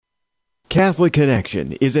Catholic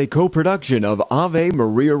Connection is a co-production of Ave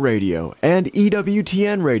Maria Radio and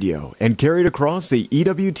EWTN Radio and carried across the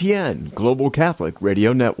EWTN Global Catholic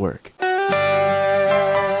Radio Network.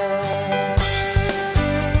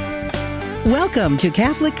 Welcome to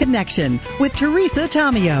Catholic Connection with Teresa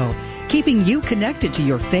Tomeo, keeping you connected to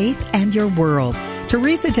your faith and your world.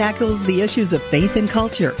 Teresa tackles the issues of faith and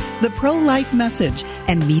culture, the pro-life message,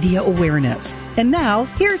 and media awareness. And now,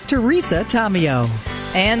 here's Teresa Tomeo.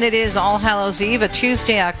 And it is All Hallows Eve, a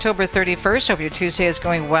Tuesday, October 31st. Hope your Tuesday is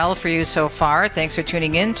going well for you so far. Thanks for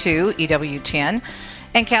tuning in to EWTN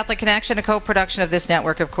and Catholic Connection, a co-production of this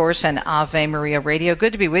network, of course, and Ave Maria Radio.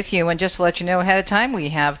 Good to be with you. And just to let you know ahead of time, we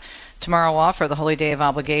have tomorrow off for the Holy Day of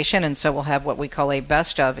Obligation, and so we'll have what we call a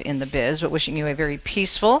best of in the biz, but wishing you a very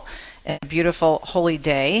peaceful and beautiful holy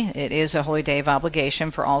day. It is a Holy Day of Obligation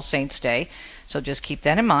for All Saints Day, so just keep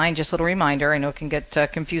that in mind. Just a little reminder. I know it can get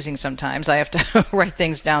confusing sometimes. I have to write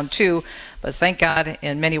things down too, but thank God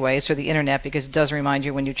in many ways for the internet, because it does remind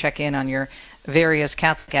you when you check in on your various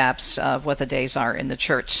Catholic apps of what the days are in the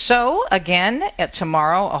church. So again,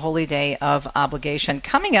 tomorrow, a Holy Day of Obligation.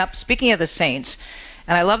 Coming up, speaking of the saints,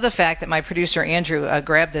 and I love the fact that my producer, Andrew,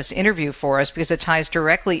 grabbed this interview for us because it ties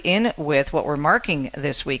directly in with what we're marking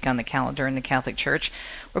this week on the calendar in the Catholic Church.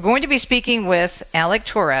 We're going to be speaking with Alec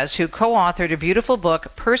Torres, who co-authored a beautiful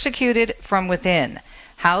book, Persecuted from Within,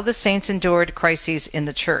 How the Saints Endured Crises in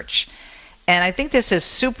the Church. And I think this is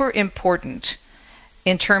super important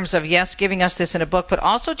in terms of, yes, giving us this in a book, but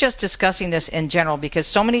also just discussing this in general, because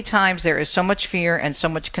so many times there is so much fear and so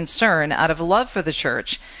much concern out of love for the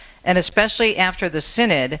church, and especially after the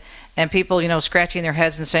synod, and people, scratching their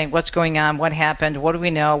heads and saying, "What's going on? What happened? What do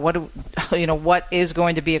we know? What is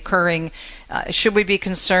going to be occurring? Should we be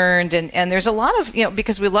concerned?" And there's a lot of,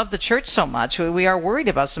 because we love the church so much, we are worried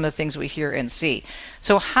about some of the things we hear and see.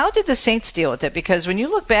 So how did the saints deal with it? Because when you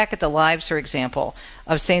look back at the lives, for example,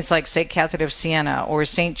 of saints like St. Catherine of Siena or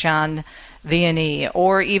St. John Vianney,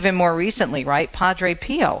 or even more recently, right, Padre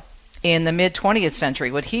Pio, in the mid-20th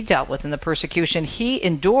century, what he dealt with in the persecution he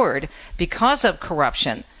endured because of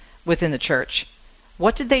corruption within the church.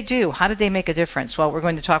 What did they do? How did they make a difference? Well, we're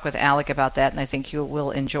going to talk with Alec about that, and I think you will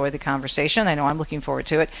enjoy the conversation. I know I'm looking forward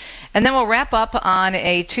to it. And then we'll wrap up on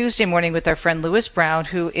a Tuesday morning with our friend Louis Brown,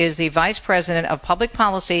 who is the Vice President of Public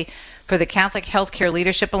Policy for the Catholic Healthcare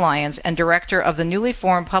Leadership Alliance and Director of the newly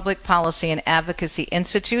formed Public Policy and Advocacy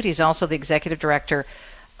Institute. He's also the Executive Director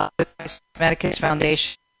of the Christ Medicus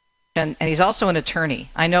Foundation. And he's also an attorney.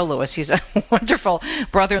 I know Louis. He's a wonderful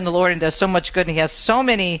brother in the Lord and does so much good. And he has so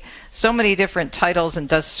many different titles and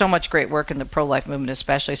does so much great work in the pro-life movement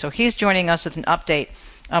especially. So he's joining us with an update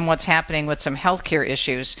on what's happening with some healthcare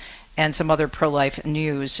issues and some other pro-life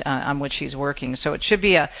news on which he's working. So it should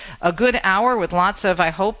be a good hour with lots of,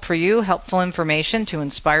 I hope for you, helpful information to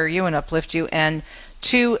inspire you and uplift you and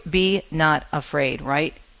to be not afraid,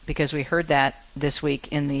 right? Because we heard that this week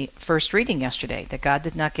in the first reading yesterday, that God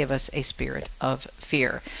did not give us a spirit of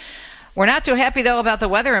fear. We're not too happy, though, about the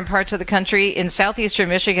weather in parts of the country. In southeastern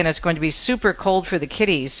Michigan, it's going to be super cold for the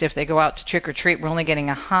kiddies if they go out to trick-or-treat. We're only getting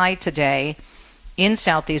a high today in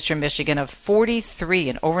southeastern Michigan of 43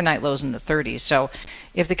 and overnight lows in the 30s. So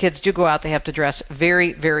if the kids do go out, they have to dress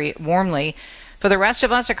very, very warmly. For the rest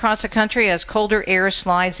of us across the country, as colder air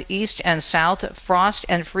slides east and south, frost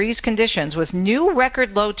and freeze conditions with new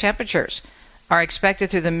record low temperatures are expected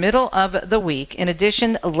through the middle of the week. In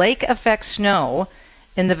addition, lake effect snow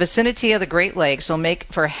in the vicinity of the Great Lakes will make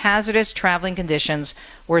for hazardous traveling conditions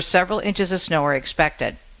where several inches of snow are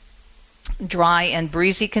expected. Dry and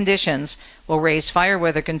breezy conditions will raise fire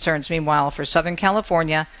weather concerns, meanwhile, for Southern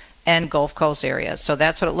California and Gulf Coast areas. So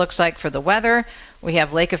that's what it looks like for the weather. We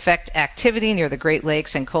have lake effect activity near the Great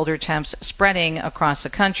Lakes and colder temps spreading across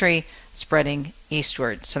the country, spreading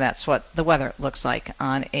eastward. So that's what the weather looks like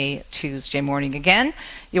on a Tuesday morning. Again,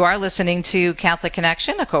 you are listening to Catholic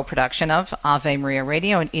Connection, a co-production of Ave Maria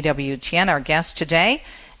Radio and EWTN. Our guest today,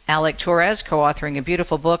 Alec Torres, co-authoring a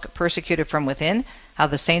beautiful book, Persecuted from Within, How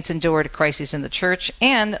the Saints Endured Crises in the Church,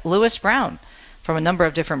 and Louis Brown, from a number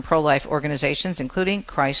of different pro-life organizations, including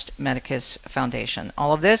Christ Medicus Foundation.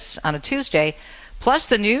 All of this on a Tuesday, plus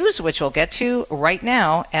the news, which we'll get to right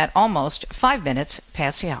now at almost 5 minutes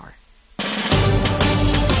past the hour.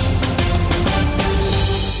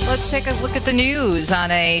 Let's take a look at the news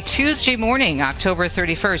on a Tuesday morning, October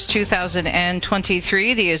 31st,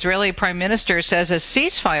 2023. The Israeli Prime Minister says a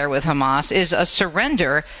ceasefire with Hamas is a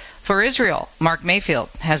surrender for Israel. Mark Mayfield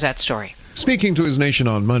has that story. Speaking to his nation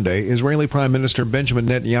on Monday, Israeli Prime Minister Benjamin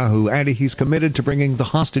Netanyahu added he's committed to bringing the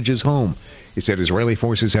hostages home. He said Israeli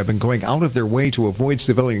forces have been going out of their way to avoid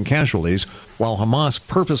civilian casualties, while Hamas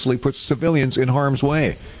purposely puts civilians in harm's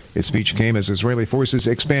way. His speech came as Israeli forces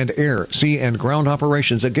expand air, sea, and ground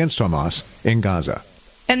operations against Hamas in Gaza.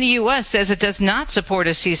 And the U.S. says it does not support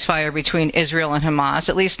a ceasefire between Israel and Hamas,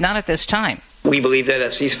 at least not at this time. We believe that a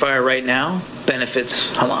ceasefire right now benefits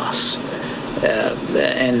Hamas,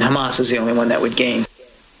 and Hamas is the only one that would gain.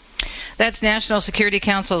 That's National Security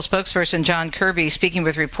Council spokesperson John Kirby speaking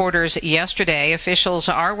with reporters yesterday. Officials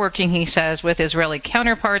are working, he says, with Israeli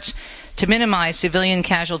counterparts to minimize civilian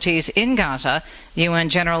casualties in Gaza. The UN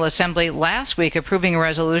General Assembly last week approving a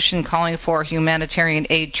resolution calling for humanitarian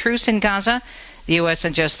aid truce in Gaza. The U.S.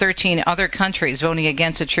 and just 13 other countries voting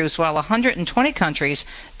against a truce, while 120 countries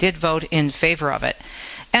did vote in favor of it.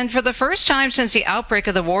 And for the first time since the outbreak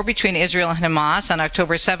of the war between Israel and Hamas on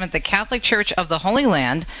October 7th, the Catholic Church of the Holy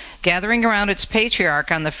Land, gathering around its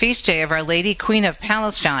patriarch on the feast day of Our Lady, Queen of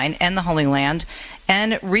Palestine and the Holy Land,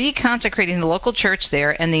 and reconsecrating the local church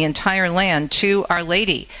there and the entire land to Our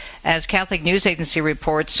Lady. As Catholic News Agency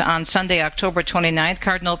reports, on Sunday, October 29th,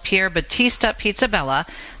 Cardinal Pier Battista Pizzabella,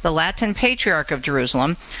 the Latin Patriarch of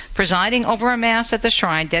Jerusalem, presiding over a Mass at the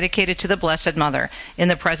shrine dedicated to the Blessed Mother in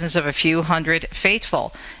the presence of a few hundred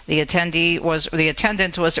faithful. The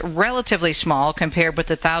attendance was relatively small compared with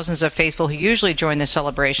the thousands of faithful who usually join the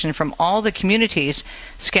celebration from all the communities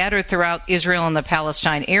scattered throughout Israel and the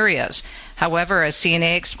Palestine areas. However, as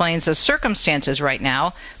CNA explains, the circumstances right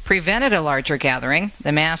now prevented a larger gathering,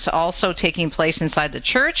 the Mass also taking place inside the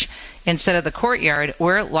church instead of the courtyard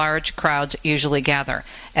where large crowds usually gather.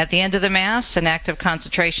 At the end of the Mass, an act of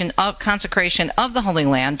consecration of the Holy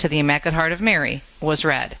Land to the Immaculate Heart of Mary was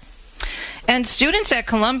read. And students at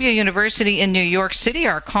Columbia University in New York City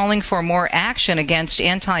are calling for more action against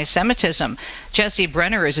anti-Semitism. Jessie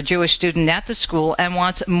Brenner is a Jewish student at the school and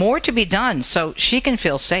wants more to be done so she can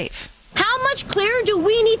feel safe. How much clearer do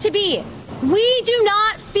we need to be? We do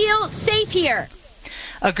not feel safe here.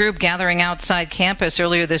 A group gathering outside campus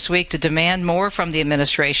earlier this week to demand more from the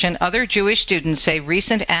administration. Other Jewish students say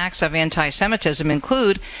recent acts of anti-Semitism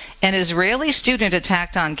include an Israeli student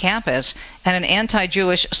attacked on campus and an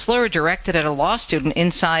anti-Jewish slur directed at a law student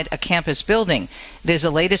inside a campus building. It is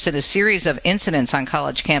the latest in a series of incidents on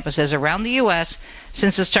college campuses around the U.S.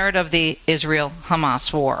 since the start of the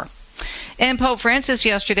Israel-Hamas war. And Pope Francis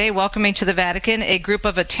yesterday welcoming to the Vatican a group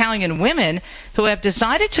of Italian women who have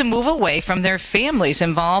decided to move away from their families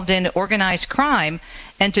involved in organized crime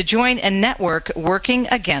and to join a network working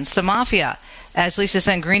against the mafia. As Lisa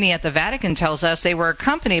Sangrini at the Vatican tells us, they were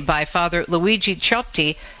accompanied by Father Luigi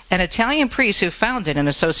Ciotti, an Italian priest who founded an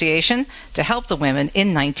association to help the women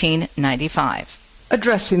in 1995.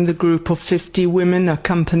 Addressing the group of 50 women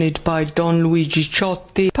accompanied by Don Luigi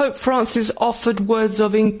Ciotti, Pope Francis offered words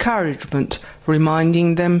of encouragement,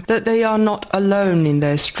 reminding them that they are not alone in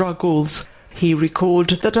their struggles. He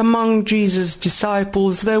recalled that among Jesus'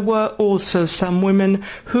 disciples there were also some women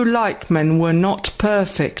who, like men, were not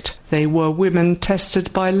perfect. They were women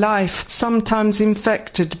tested by life, sometimes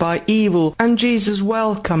infected by evil, and Jesus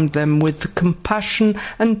welcomed them with compassion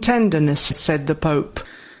and tenderness, said the Pope.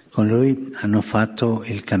 Con lui hanno fatto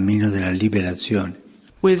il cammino della liberazione.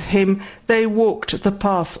 With him they walked the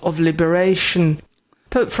path of liberation.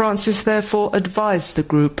 Pope Francis therefore advised the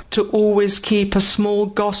group to always keep a small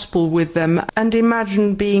gospel with them and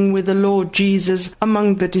imagine being with the Lord Jesus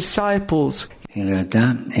among the disciples. In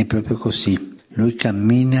realtà è proprio così. Lui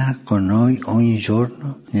cammina con noi ogni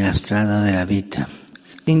giorno nella strada della vita.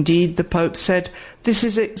 Indeed, the Pope said, this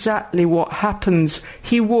is exactly what happens.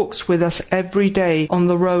 He walks with us every day on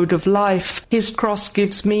the road of life. His cross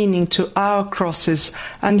gives meaning to our crosses,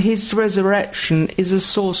 and his resurrection is a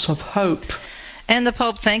source of hope. And the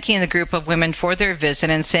Pope thanking the group of women for their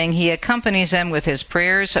visit and saying he accompanies them with his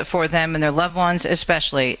prayers for them and their loved ones,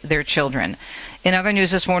 especially their children. In other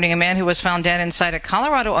news this morning, a man who was found dead inside a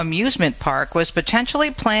Colorado amusement park was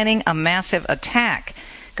potentially planning a massive attack.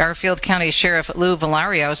 Garfield County Sheriff Lou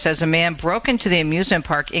Valario says a man broke into the amusement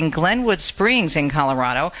park in Glenwood Springs in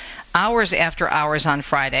Colorado hours after hours on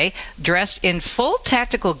Friday, dressed in full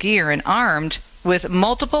tactical gear and armed with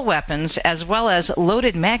multiple weapons as well as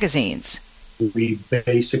loaded magazines. We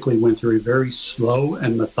basically went through a very slow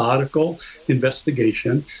and methodical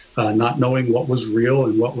investigation, not knowing what was real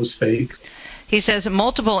and what was fake. He says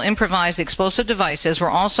multiple improvised explosive devices were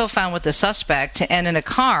also found with the suspect and in a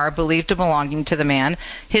car believed to belong to the man.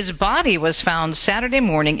 His body was found Saturday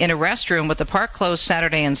morning in a restroom with the park closed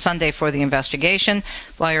Saturday and Sunday for the investigation.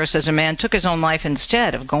 Blyer says a man took his own life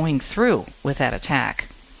instead of going through with that attack.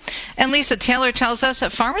 And Lisa Taylor tells us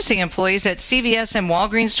that pharmacy employees at CVS and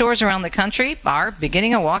Walgreens stores around the country are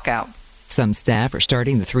beginning a walkout. Some staff are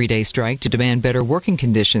starting the 3-day strike to demand better working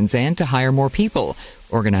conditions and to hire more people.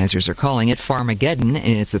 Organizers are calling it Pharmageddon,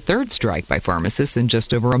 and it's the third strike by pharmacists in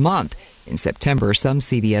just over a month. In September, some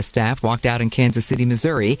CVS staff walked out in Kansas City,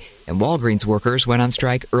 Missouri, and Walgreens workers went on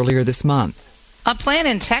strike earlier this month. A plan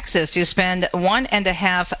in Texas to spend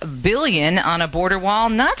 $1.5 billion on a border wall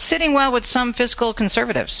not sitting well with some fiscal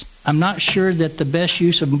conservatives. I'm not sure that the best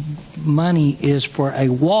use of money is for a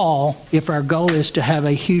wall if our goal is to have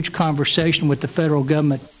a huge conversation with the federal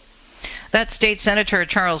government. That's State Senator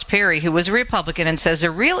Charles Perry, who was a Republican, and says the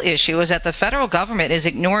real issue is that the federal government is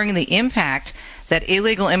ignoring the impact that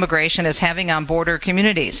illegal immigration is having on border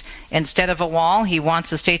communities. Instead of a wall, he wants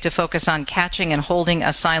the state to focus on catching and holding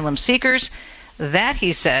asylum seekers. That,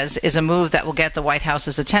 he says, is a move that will get the White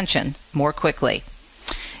House's attention more quickly.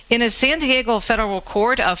 In a San Diego federal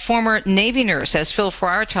court, a former Navy nurse, as Phil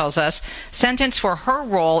Farrar tells us, sentenced for her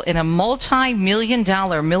role in a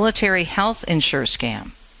multi-million-dollar military health insurance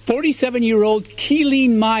scam. 47-year-old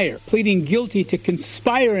Keeleen Meyer pleading guilty to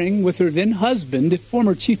conspiring with her then-husband,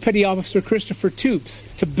 former Chief Petty Officer Christopher Toops,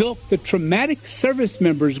 to bilk the Traumatic Service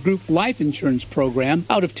Members Group life insurance program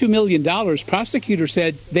out of $2 million. Prosecutors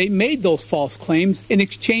said they made those false claims in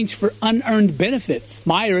exchange for unearned benefits.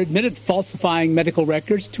 Meyer admitted falsifying medical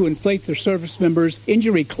records to inflate their service members'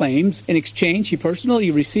 injury claims. In exchange, he personally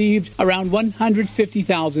received around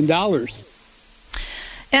 $150,000.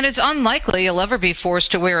 And it's unlikely you'll ever be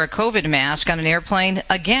forced to wear a COVID mask on an airplane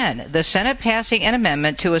again. The Senate passing an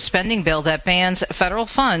amendment to a spending bill that bans federal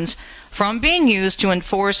funds from being used to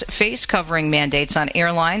enforce face covering mandates on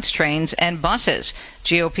airlines, trains, and buses.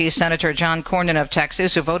 GOP Senator John Cornyn of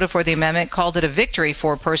Texas, who voted for the amendment, called it a victory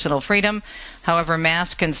for personal freedom. However,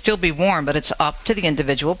 masks can still be worn, but it's up to the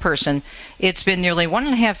individual person. It's been nearly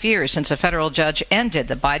 1.5 years since a federal judge ended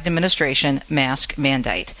the Biden administration mask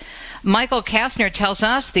mandate. Michael Kastner tells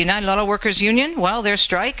us the United Auto Workers Union, well, their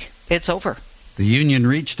strike, it's over. The union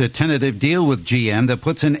reached a tentative deal with GM that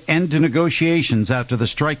puts an end to negotiations after the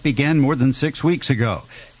strike began more than 6 weeks ago.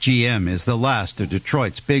 GM is the last of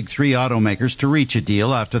Detroit's big three automakers to reach a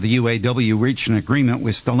deal after the UAW reached an agreement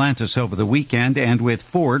with Stellantis over the weekend and with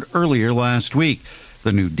Ford earlier last week.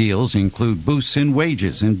 The new deals include boosts in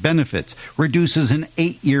wages and benefits, reduces an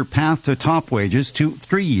 8-year path to top wages to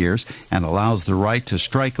 3 years, and allows the right to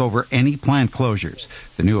strike over any plant closures.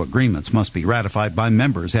 The new agreements must be ratified by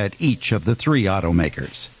members at each of the three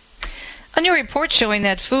automakers. A new report showing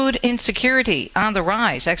that food insecurity on the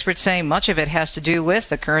rise. Experts say much of it has to do with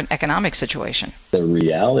the current economic situation. The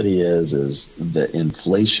reality is the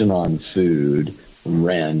inflation on food,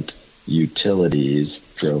 rent, utilities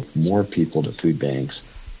drove more people to food banks.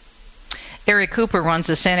 Eric Cooper runs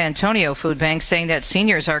the San Antonio Food Bank, saying that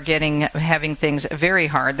seniors are having things very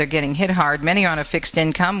hard. They're getting hit hard. Many are on a fixed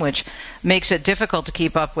income, which makes it difficult to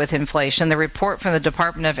keep up with inflation. The report from the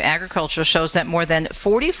Department of Agriculture shows that more than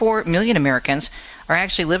 44 million Americans are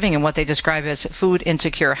actually living in what they describe as food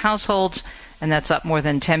insecure households, and that's up more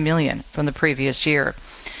than 10 million from the previous year.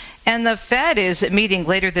 And the Fed is meeting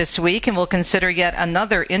later this week and will consider yet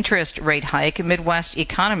another interest rate hike. Midwest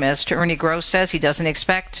economist Ernie Gross says he doesn't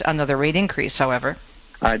expect another rate increase, however.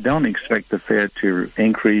 I don't expect the Fed to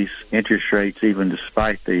increase interest rates even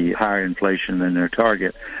despite the higher inflation than their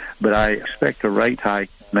target, but I expect a rate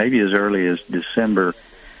hike maybe as early as December.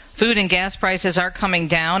 Food and gas prices are coming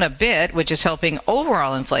down a bit, which is helping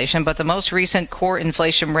overall inflation, but the most recent core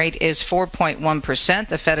inflation rate is 4.1%.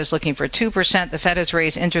 The Fed is looking for 2%. The Fed has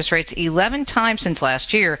raised interest rates 11 times since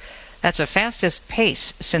last year. That's the fastest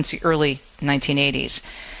pace since the early 1980s.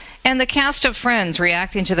 And the cast of Friends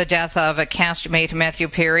reacting to the death of a castmate Matthew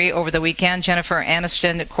Perry over the weekend. Jennifer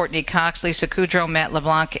Aniston, Courtney Cox, Lisa Kudrow, Matt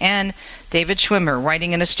LeBlanc, and David Schwimmer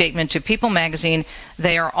writing in a statement to People magazine,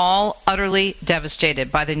 they are all utterly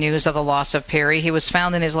devastated by the news of the loss of Perry. He was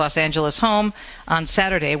found in his Los Angeles home on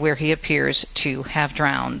Saturday, where he appears to have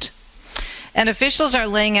drowned. And officials are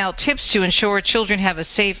laying out tips to ensure children have a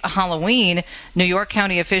safe Halloween. New York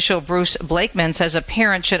County official Bruce Blakeman says a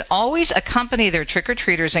parent should always accompany their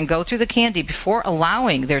trick-or-treaters and go through the candy before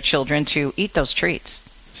allowing their children to eat those treats,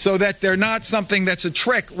 so that they're not something that's a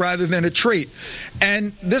trick rather than a treat.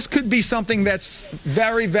 And this could be something that's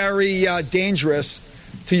very, very dangerous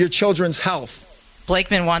to your children's health.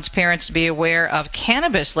 Blakeman wants parents to be aware of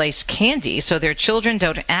cannabis-laced candy so their children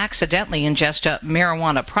don't accidentally ingest a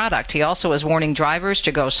marijuana product. He also is warning drivers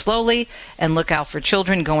to go slowly and look out for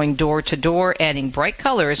children going door to door. Adding bright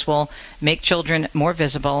colors will make children more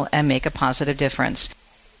visible and make a positive difference.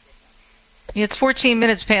 It's 14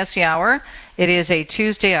 minutes past the hour. It is a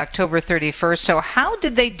Tuesday, October 31st. So how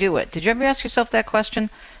did they do it? Did you ever ask yourself that question?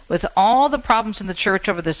 With all the problems in the church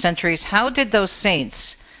over the centuries, how did those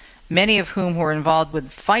saints many of whom were involved with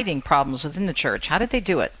fighting problems within the church. How did they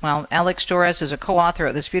do it? Well, Alec Torres is a co-author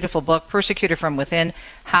of this beautiful book, Persecuted from Within,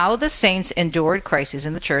 How the Saints Endured Crises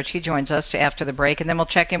in the Church. He joins us after the break, and then we'll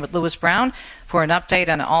check in with Lewis Brown for an update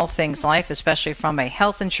on all things life, especially from a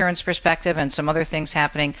health insurance perspective and some other things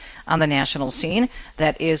happening on the national scene.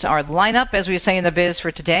 That is our lineup, as we say in the biz,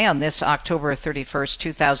 for today on this October 31st,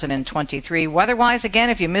 2023. Weather-wise, again,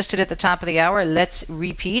 if you missed it at the top of the hour, let's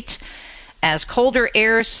repeat. As colder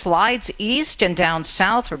air slides east and down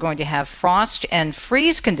south, we're going to have frost and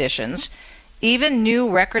freeze conditions. Even new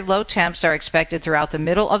record low temps are expected throughout the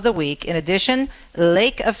middle of the week. In addition,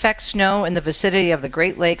 lake effect snow in the vicinity of the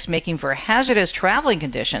Great Lakes, making for hazardous traveling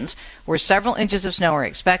conditions where several inches of snow are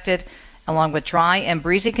expected, along with dry and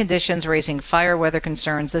breezy conditions raising fire weather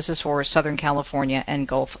concerns. This is for Southern California and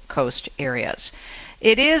Gulf Coast areas.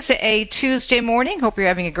 It is a Tuesday morning. Hope you're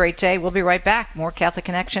having a great day. We'll be right back. More Catholic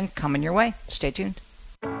Connection coming your way. Stay tuned.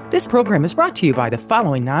 This program is brought to you by the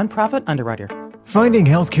following nonprofit underwriter. Finding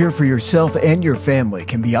health care for yourself and your family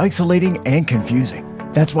can be isolating and confusing.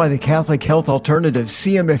 That's why the Catholic Health Alternative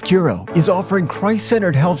CMF Curo is offering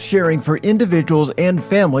Christ-centered health sharing for individuals and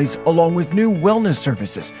families, along with new wellness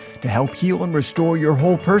services to help heal and restore your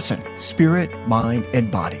whole person, spirit, mind, and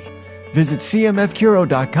body. Visit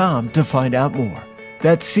cmfcuro.com to find out more.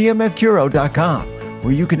 That's cmfcuro.com,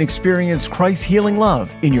 where you can experience Christ's healing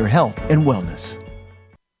love in your health and wellness.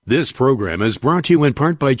 This program is brought to you in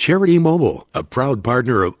part by Charity Mobile, a proud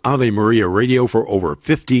partner of Ave Maria Radio for over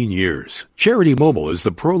 15 years. Charity Mobile is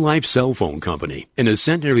the pro-life cell phone company and has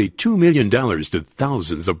sent nearly $2 million to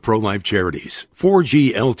thousands of pro-life charities.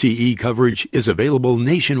 4G LTE coverage is available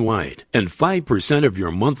nationwide, and 5% of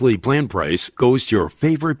your monthly plan price goes to your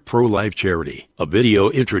favorite pro-life charity. A video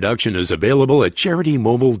introduction is available at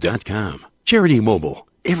CharityMobile.com. Charity Mobile,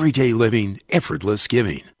 everyday living, effortless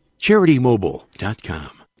giving.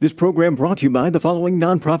 CharityMobile.com. This program brought to you by the following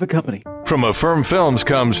nonprofit company. From Affirm Films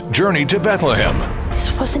comes Journey to Bethlehem.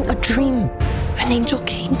 This wasn't a dream. An angel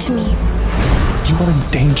came to me. You are in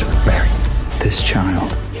danger, Mary. This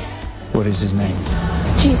child, what is his name?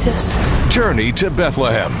 Jesus. Journey to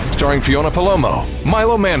Bethlehem, starring Fiona Palomo,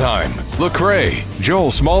 Milo Manheim, Lecrae, Joel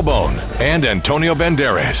Smallbone, and Antonio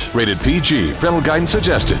Banderas. Rated PG. Parental guidance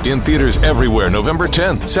suggested. In theaters everywhere November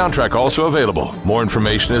 10th. Soundtrack also available. More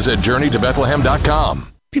information is at journeytobethlehem.com.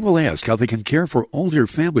 People ask how they can care for older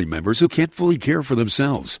family members who can't fully care for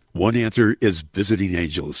themselves. One answer is Visiting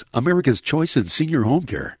Angels, America's choice in senior home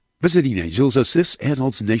care. Visiting Angels assists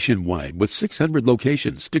adults nationwide with 600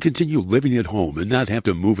 locations to continue living at home and not have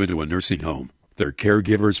to move into a nursing home. Their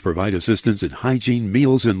caregivers provide assistance in hygiene,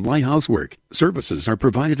 meals, and light housework. Services are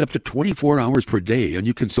provided up to 24 hours per day, and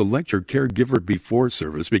you can select your caregiver before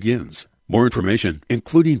service begins. More information,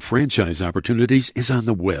 including franchise opportunities, is on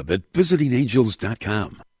the web at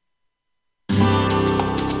visitingangels.com.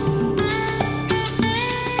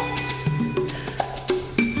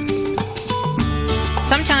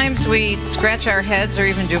 Sometimes we scratch our heads or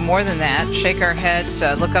even do more than that, shake our heads,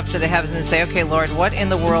 look up to the heavens and say, okay, Lord, what in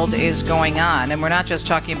the world is going on? And we're not just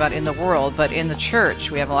talking about in the world, but in the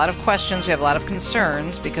church. We have a lot of questions, we have a lot of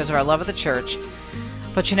concerns because of our love of the church.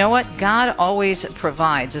 But you know what? God always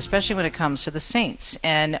provides, especially when it comes to the saints.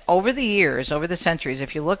 And over the years, over the centuries,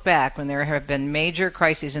 if you look back when there have been major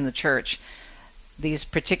crises in the church, these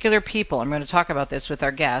particular people, I'm going to talk about this with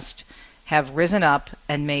our guest, have risen up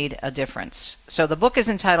and made a difference. So the book is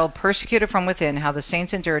entitled Persecuted from Within, How the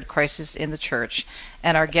Saints Endured Crises in the Church.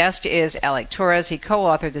 And our guest is Alec Torres. He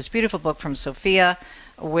co-authored this beautiful book from Sophia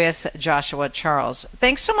with Joshua Charles.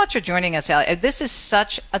 Thanks so much for joining us, Alec. This is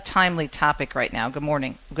such a timely topic right now. Good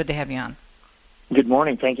morning. Good to have you on. Good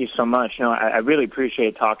morning. Thank you so much. You know, I really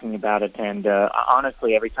appreciate talking about it. And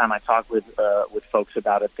honestly, every time I talk with folks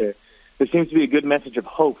about it, there seems to be a good message of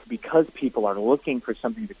hope because people are looking for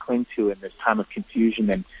something to cling to in this time of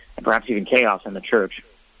confusion and perhaps even chaos in the church.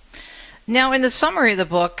 Now, in the summary of the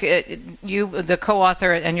book, you, the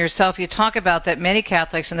co-author, and yourself, you talk about that many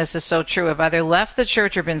Catholics, and this is so true, have either left the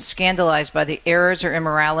church or been scandalized by the errors or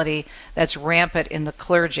immorality that's rampant in the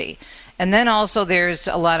clergy. And then also there's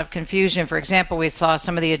a lot of confusion. For example, we saw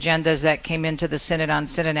some of the agendas that came into the Synod on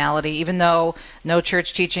synodality. Even though no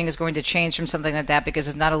church teaching is going to change from something like that because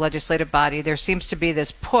it's not a legislative body, there seems to be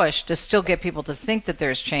this push to still get people to think that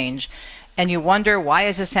there's change. And you wonder, why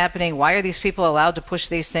is this happening? Why are these people allowed to push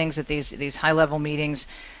these things at these high-level meetings?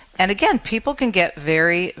 And again, people can get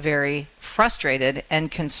very, very frustrated and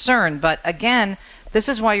concerned. But again, this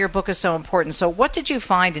is why your book is so important. So what did you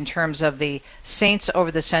find in terms of the saints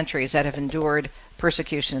over the centuries that have endured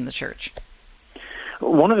persecution in the church?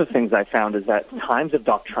 One of the things I found is that times of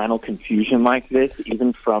doctrinal confusion like this,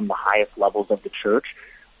 even from the highest levels of the church,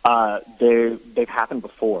 they've happened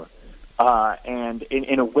before. And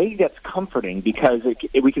in a way that's comforting, because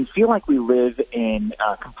we can feel like we live in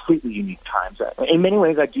completely unique times. In many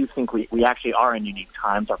ways, I do think we actually are in unique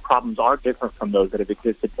times. Our problems are different from those that have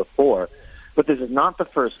existed before. But this is not the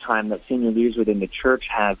first time that senior leaders within the church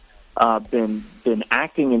have been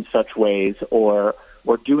acting in such ways or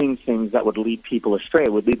doing things that would lead people astray,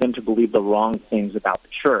 would lead them to believe the wrong things about the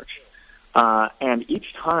church. And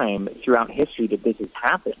each time throughout history that this has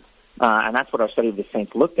happened, and that's what our study of the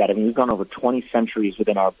saints looked at. I mean, we've gone over 20 centuries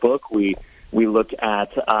within our book. We looked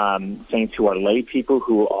at saints who are lay people,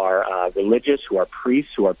 who are religious, who are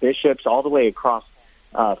priests, who are bishops, all the way across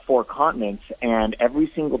 4 continents. And every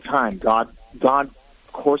single time, God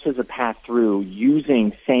courses a path through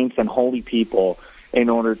using saints and holy people in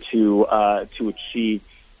order to achieve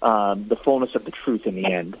the fullness of the truth in the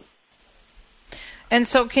end. And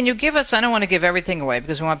so can you give us, I don't want to give everything away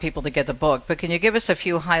because we want people to get the book, but can you give us a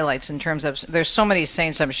few highlights in terms of, there's so many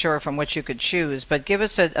saints, I'm sure, from which you could choose, but give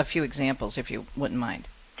us a few examples if you wouldn't mind.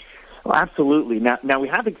 Well, absolutely. Now we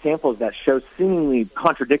have examples that show seemingly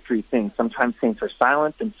contradictory things. Sometimes saints are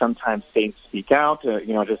silent and sometimes saints speak out,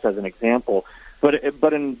 just as an example.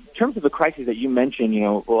 But in terms of the crises that you mentioned,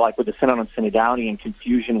 like with the Synod on Synodality and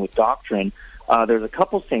confusion with doctrine, there's a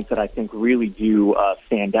couple saints that I think really do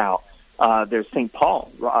stand out. There's St.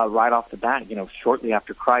 Paul, right off the bat. Shortly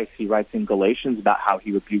after Christ, he writes in Galatians about how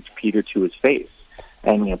he rebuked Peter to his face.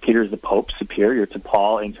 And, Peter is the Pope, superior to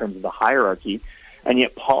Paul in terms of the hierarchy. And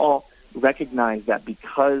yet Paul recognized that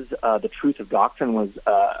because the truth of doctrine was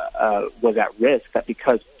at risk, that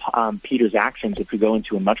because Peter's actions, if we go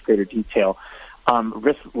into a much greater detail,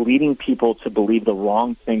 risked leading people to believe the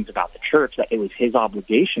wrong things about the church, that it was his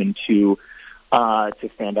obligation to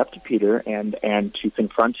stand up to Peter and to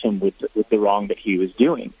confront him with the wrong that he was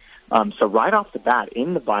doing. So right off the bat,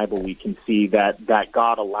 in the Bible, we can see that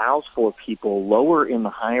God allows for people lower in the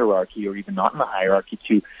hierarchy or even not in the hierarchy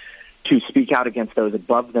to speak out against those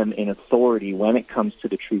above them in authority when it comes to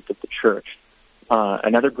the truth of the church.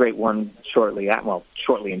 Another great one shortly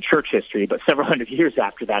in church history, but several hundred years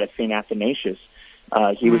after that, is St. Athanasius.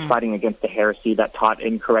 He was fighting against the heresy that taught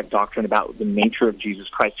incorrect doctrine about the nature of Jesus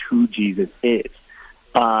Christ, who Jesus is.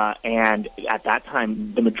 And at that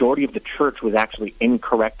time, the majority of the church was actually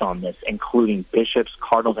incorrect on this, including bishops,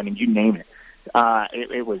 cardinals, I mean, you name it.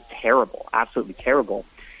 It was terrible, absolutely terrible.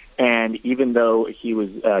 And even though he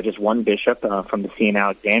was just one bishop from the See in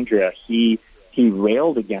Alexandria, he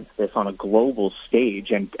railed against this on a global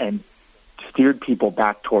stage and steered people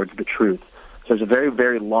back towards the truth. So there's a very,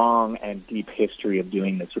 very long and deep history of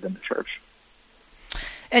doing this within the church.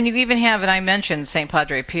 And you even have, and I mentioned St.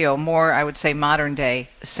 Padre Pio, more, I would say, modern-day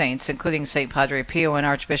saints, including St. Padre Pio and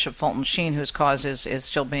Archbishop Fulton Sheen, whose cause is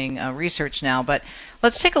still being researched now. But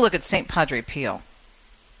let's take a look at St. Padre Pio.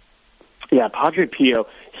 Yeah, Padre Pio,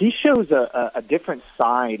 he shows a different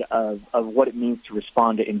side of what it means to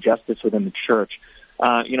respond to injustice within the church.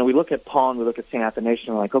 We look at Paul and we look at St. Athanasius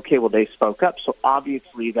and we're like, okay, well, they spoke up. So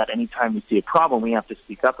obviously that anytime we see a problem, we have to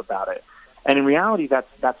speak up about it. And in reality,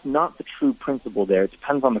 that's not the true principle there. It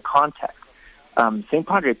depends on the context. St.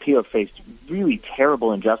 Padre Pio faced really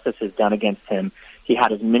terrible injustices done against him. He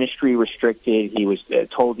had his ministry restricted. He was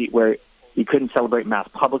told where he couldn't celebrate Mass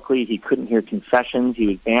publicly. He couldn't hear confessions. He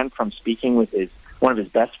was banned from speaking with one of his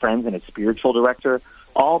best friends and his spiritual director,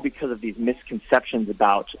 all because of these misconceptions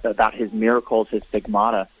about his miracles, his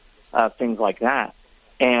stigmata, things like that.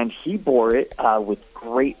 And he bore it with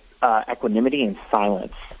great equanimity and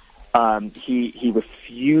silence. He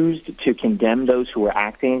refused to condemn those who were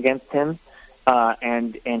acting against him,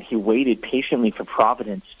 and he waited patiently for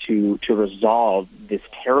Providence to resolve this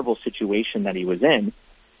terrible situation that he was in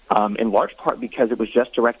large part because it was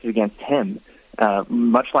just directed against him.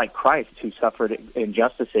 Much like Christ, who suffered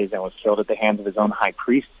injustices and was killed at the hands of his own high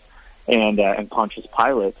priest and Pontius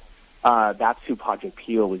Pilate, that's who Padre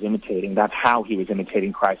Pio was imitating. That's how he was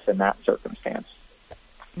imitating Christ in that circumstance.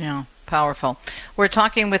 Yeah, powerful. We're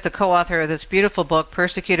talking with the co-author of this beautiful book,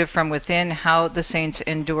 Persecuted from Within, How the Saints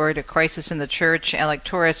Endured a Crisis in the Church. Alec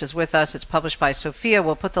Torres is with us. It's published by Sophia.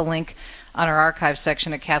 We'll put the link on our archive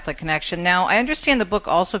section at Catholic Connection. Now, I understand the book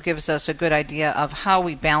also gives us a good idea of how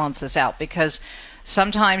we balance this out, because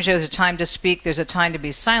sometimes there's a time to speak, there's a time to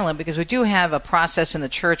be silent, because we do have a process in the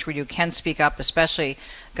church where you can speak up, especially,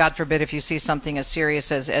 God forbid, if you see something as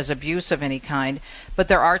serious as abuse of any kind. But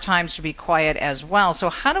there are times to be quiet as well. So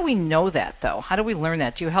how do we know that, though? How do we learn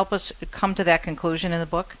that? Do you help us come to that conclusion in the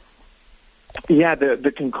book? Yeah,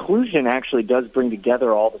 the conclusion actually does bring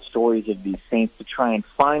together all the stories of these saints to try and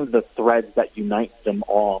find the threads that unite them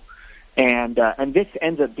all. And this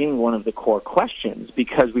ends up being one of the core questions,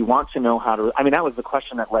 because we want to know how to. I mean, that was the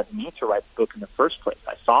question that led me to write the book in the first place.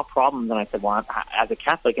 I saw problems, and I said, "Well, as a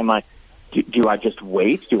Catholic, do I just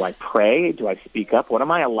wait? Do I pray? Do I speak up? What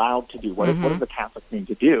am I allowed to do? What does the Catholic need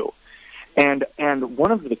to do?" And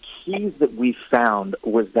one of the keys that we found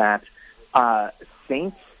was that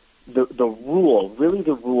saints, the rule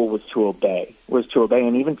was to obey,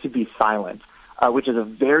 and even to be silent. Which is a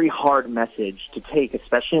very hard message to take,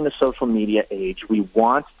 especially in the social media age. We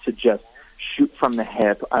want to just shoot from the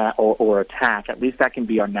hip or attack. At least that can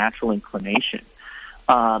be our natural inclination,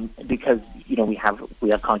 because we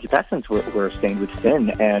have concupiscence. We're stained with sin,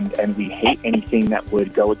 and we hate anything that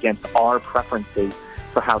would go against our preferences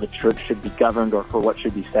for how the church should be governed or for what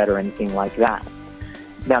should be said or anything like that.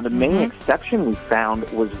 Now, the main exception we found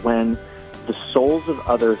was when the souls of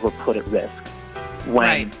others were put at risk.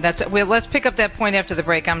 Right. Let's pick up that point after the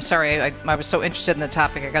break. I'm sorry. I was so interested in the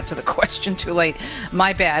topic, I got to the question too late.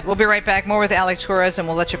 My bad. We'll be right back. More with Alec Torres, and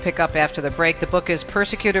we'll let you pick up after the break. The book is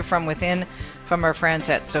Persecuted from Within, from our friends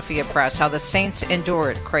at Sophia Press, How the Saints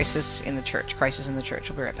Endured Crisis in the Church.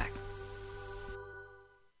 We'll be right back.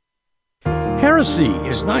 Heresy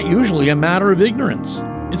is not usually a matter of ignorance.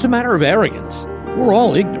 It's a matter of arrogance. We're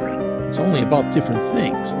all ignorant. It's only about different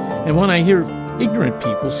things. And when I hear ignorant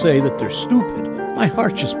people say that they're stupid, my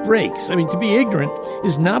heart just breaks. I mean, to be ignorant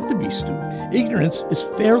is not to be stupid. Ignorance is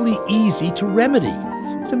fairly easy to remedy.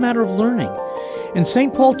 It's a matter of learning. And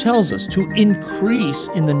St. Paul tells us to increase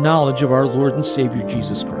in the knowledge of our Lord and Savior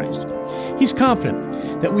Jesus Christ. He's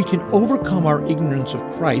confident that we can overcome our ignorance of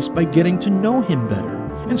Christ by getting to know Him better.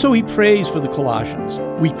 And so he prays for the Colossians.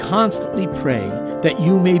 We constantly pray that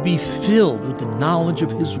you may be filled with the knowledge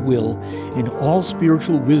of His will in all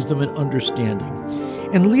spiritual wisdom and understanding,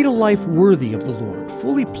 and lead a life worthy of the Lord,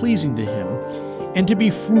 fully pleasing to Him, and to be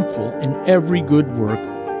fruitful in every good work,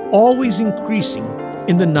 always increasing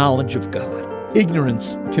in the knowledge of God.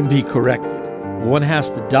 Ignorance can be corrected. One has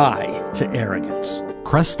to die to arrogance.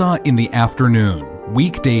 Cresta in the Afternoon,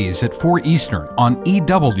 weekdays at 4 Eastern on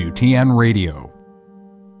EWTN Radio.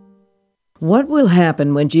 What will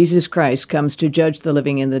happen when Jesus Christ comes to judge the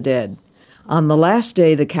living and the dead? On the last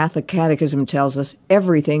day, the Catholic Catechism tells us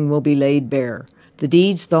everything will be laid bare, the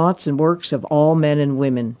deeds, thoughts, and works of all men and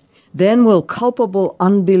women. Then will culpable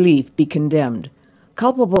unbelief be condemned.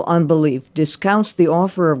 Culpable unbelief discounts the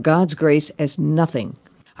offer of God's grace as nothing.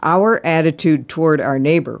 Our attitude toward our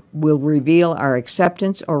neighbor will reveal our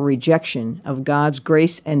acceptance or rejection of God's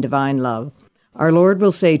grace and divine love. Our Lord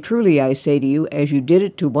will say, "Truly I say to you, as you did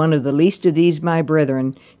it to one of the least of these my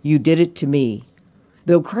brethren, you did it to me."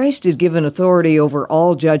 Though Christ is given authority over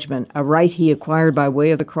all judgment, a right He acquired by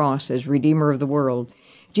way of the cross as Redeemer of the world,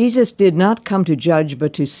 Jesus did not come to judge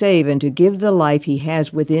but to save and to give the life He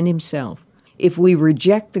has within Himself. If we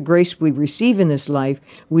reject the grace we receive in this life,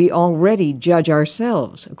 we already judge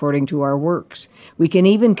ourselves according to our works. We can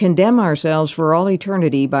even condemn ourselves for all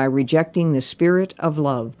eternity by rejecting the Spirit of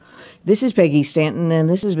love. This is Peggy Stanton, and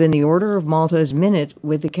this has been the Order of Malta's Minute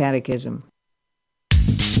with the Catechism.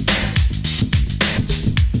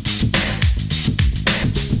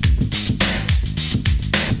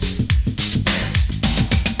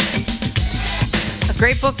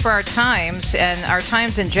 Great book for our times, and our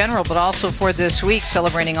times in general, but also for this week,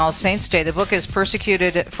 celebrating All Saints' Day. The book is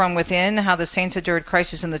Persecuted from Within, How the Saints Endured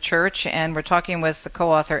Crises in the Church, and we're talking with the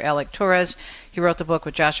co-author, Alec Torres. He wrote the book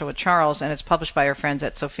with Joshua Charles, and it's published by our friends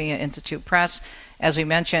at Sophia Institute Press. As we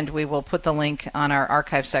mentioned, we will put the link on our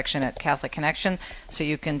archive section at Catholic Connection, so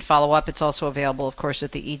you can follow up. It's also available, of course,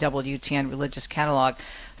 at the EWTN Religious Catalog.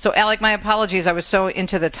 So, Alec, my apologies. I was so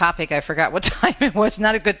into the topic, I forgot what time it was.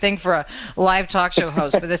 Not a good thing for a live talk show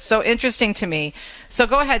host, but it's so interesting to me. So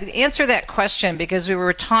go ahead, answer that question, because we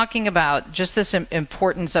were talking about just this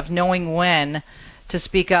importance of knowing when to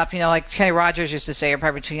speak up. You know, like Kenny Rogers used to say, you're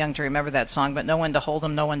probably too young to remember that song, but know when to hold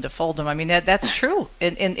them, know when to fold them. I mean, that's true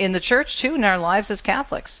in the church, too, in our lives as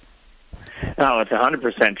Catholics. Oh, it's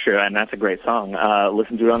 100% true, and that's a great song.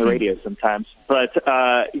 Listen to it on the radio sometimes. But,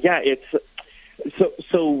 yeah, it's...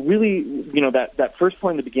 So really, you know, that first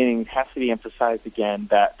point in the beginning has to be emphasized again,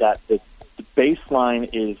 that the baseline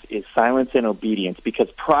is silence and obedience, because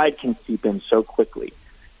pride can seep in so quickly.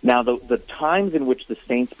 Now, the times in which the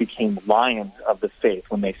saints became lions of the faith,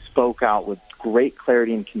 when they spoke out with great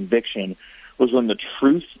clarity and conviction, was when the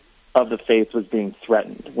truth of the faith was being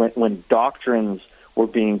threatened, when doctrines were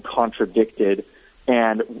being contradicted,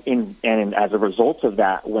 and as a result of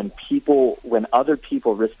that, when other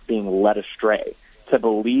people risked being led astray to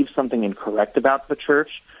believe something incorrect about the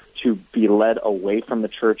church, to be led away from the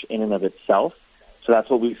church in and of itself, So that's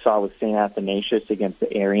what we saw with St. Athanasius against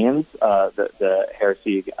the Arians, the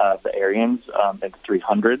heresy of the Arians in the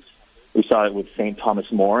 300s. We saw it with St.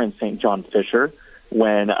 Thomas More and St. John Fisher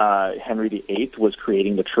when Henry VIII was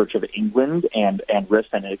creating the Church of England and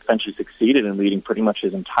risked, and it essentially succeeded in leading pretty much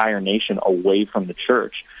his entire nation away from the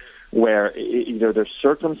church, where either there's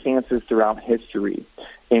circumstances throughout history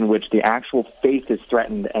in which the actual faith is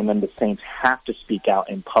threatened and then the saints have to speak out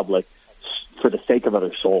in public for the sake of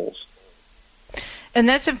other souls. And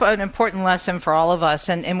that's an important lesson for all of us,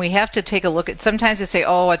 and we have to take a look at, sometimes they say,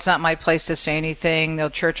 oh, it's not my place to say anything, the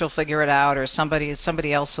church will figure it out, or somebody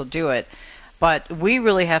else will do it. But we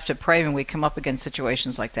really have to pray when we come up against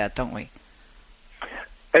situations like that, don't we?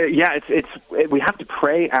 Yeah, we have to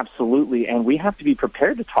pray, absolutely, and we have to be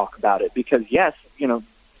prepared to talk about it because, yes,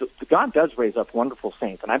 God does raise up wonderful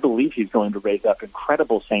saints, and I believe he's going to raise up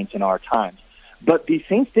incredible saints in our times. But these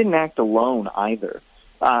saints didn't act alone either.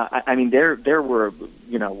 I mean, there were,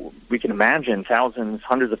 we can imagine thousands,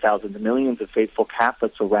 hundreds of thousands, millions of faithful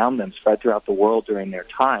Catholics around them spread throughout the world during their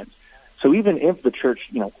times. So even if the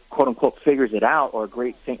church, quote unquote, figures it out or a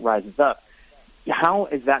great saint rises up, how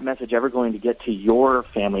is that message ever going to get to your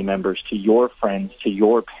family members, to your friends, to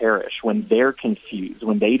your parish when they're confused,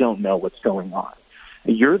 when they don't know what's going on?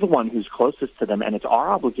 You're the one who's closest to them, and it's our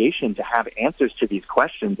obligation to have answers to these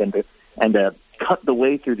questions and to cut the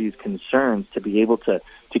way through these concerns to be able to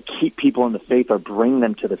keep people in the faith or bring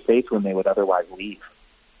them to the faith when they would otherwise leave.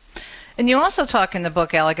 And you also talk in the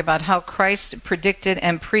book, Alec, about how Christ predicted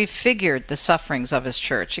and prefigured the sufferings of his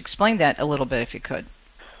church. Explain that a little bit, if you could.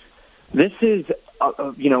 This is,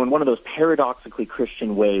 in one of those paradoxically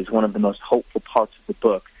Christian ways, one of the most hopeful parts of the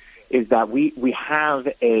book is that we have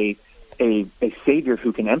a Savior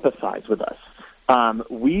who can empathize with us.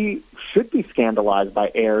 We should be scandalized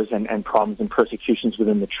by errors and problems and persecutions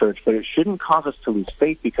within the church, but it shouldn't cause us to lose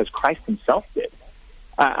faith because Christ himself did.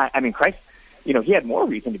 Christ, he had more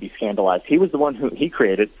reason to be scandalized. He was the one who he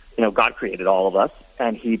created. God created all of us,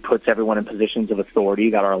 and he puts everyone in positions of authority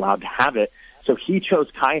that are allowed to have it. So he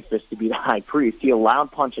chose Caiaphas to be the high priest. He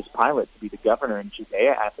allowed Pontius Pilate to be the governor in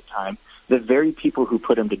Judea at the time, the very people who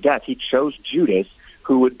put him to death. He chose Judas,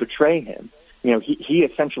 who would betray him. He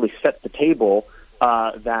essentially set the table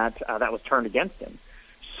that was turned against him.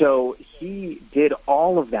 So he did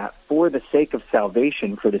all of that for the sake of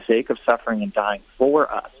salvation, for the sake of suffering and dying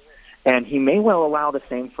for us. And he may well allow the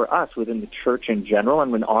same for us within the church in general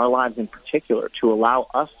and in our lives in particular, to allow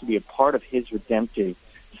us to be a part of his redemptive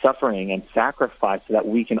suffering and sacrifice so that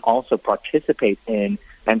we can also participate in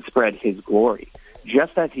and spread his glory,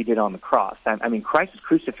 just as he did on the cross. Christ's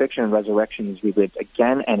crucifixion and resurrection is relived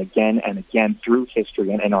again and again and again through history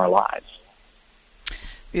and in our lives.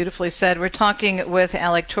 Beautifully said. We're talking with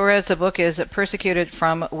Alec Torres. The book is Persecuted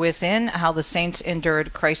from Within, How the Saints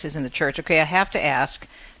Endured Crises in the Church. Okay, I have to ask,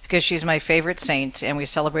 because she's my favorite saint, and we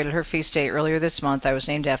celebrated her feast day earlier this month. I was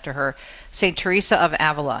named after her. St. Teresa of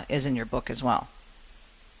Avila is in your book as well.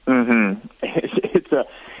 Mm-hmm.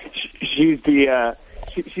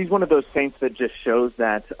 She's one of those saints that just shows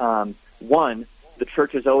that, one, the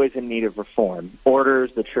church is always in need of reform.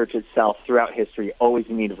 Orders, the church itself, throughout history, always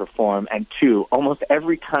in need of reform. And two, almost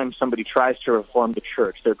every time somebody tries to reform the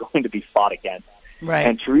church, they're going to be fought against. Right.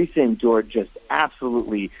 And Teresa endured just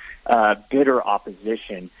absolutely bitter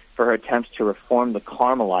opposition for her attempts to reform the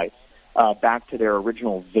Carmelites back to their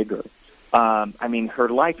original vigor. Her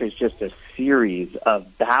life is just a series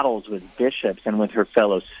of battles with bishops and with her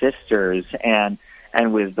fellow sisters and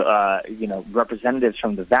with representatives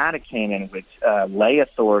from the Vatican and with lay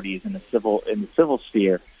authorities in the civil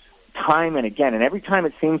sphere, time and again. And every time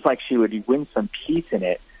it seems like she would win some peace in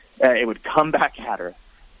it, it would come back at her.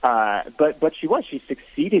 But she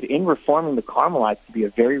succeeded in reforming the Carmelites to be a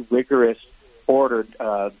very rigorous order,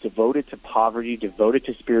 devoted to poverty, devoted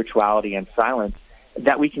to spirituality and silence,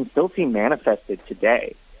 that we can still see manifested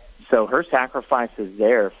today. So her sacrifice is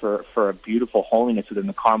there for a beautiful holiness within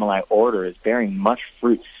the Carmelite order is bearing much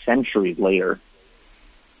fruit centuries later.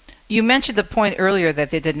 You mentioned the point earlier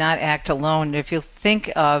that they did not act alone. If you think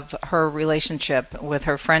of her relationship with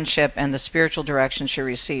her friendship and the spiritual direction she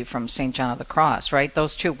received from St. John of the Cross, right?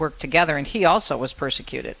 Those two worked together, and he also was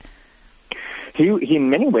persecuted. He in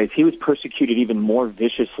many ways, he was persecuted even more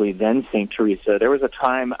viciously than St. Teresa. There was a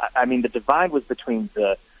time, the divide was between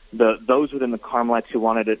those within the Carmelites who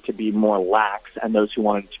wanted it to be more lax and those who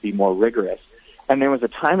wanted it to be more rigorous. And there was a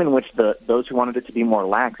time in which those who wanted it to be more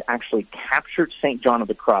lax actually captured St. John of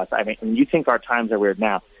the Cross. And you think our times are weird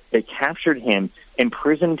now. They captured him,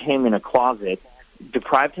 imprisoned him in a closet,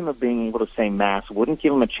 deprived him of being able to say Mass, wouldn't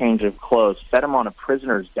give him a change of clothes, fed him on a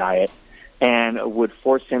prisoner's diet, and would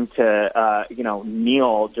force him to,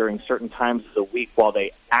 kneel during certain times of the week while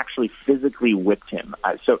they actually physically whipped him.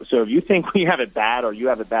 So if you think we have it bad or you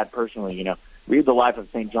have it bad personally, read the life of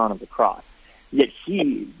St. John of the Cross. Yet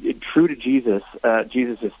he, true to Jesus'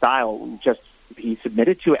 style, he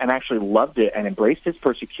submitted to it and actually loved it and embraced his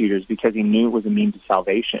persecutors because he knew it was a means of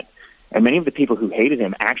salvation. And many of the people who hated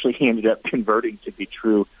him, actually he ended up converting to be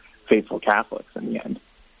true, faithful Catholics in the end.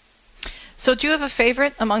 So do you have a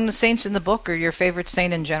favorite among the saints in the book, or your favorite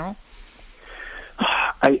saint in general?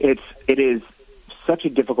 It is such a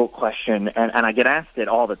difficult question, and I get asked it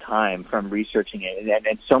all the time from researching it,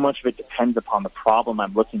 and so much of it depends upon the problem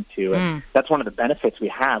I'm looking to, and that's one of the benefits we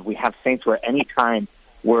have. We have saints where any time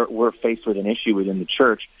we're faced with an issue within the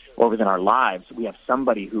church or within our lives, we have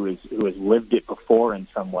somebody who has lived it before in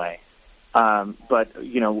some way. But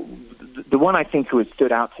the one I think who has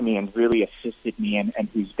stood out to me and really assisted me and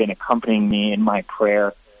who's been accompanying me in my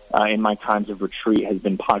prayer, in my times of retreat, has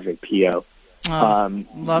been Padre Pio.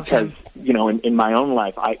 Love him. In my own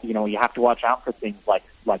life, you have to watch out for things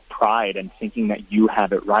like pride and thinking that you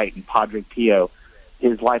have it right. And Padre Pio,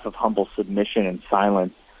 his life of humble submission and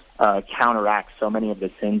silence, counteracts so many of the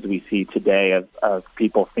sins we see today of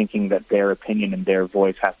people thinking that their opinion and their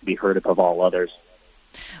voice has to be heard above all others.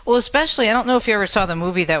 Well, especially, I don't know if you ever saw the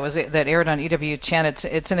movie that aired on EWTN.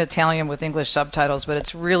 It's in Italian with English subtitles, but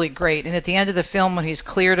it's really great. And at the end of the film, when he's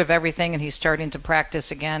cleared of everything and he's starting to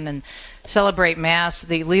practice again and celebrate Mass,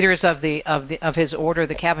 the leaders of his order,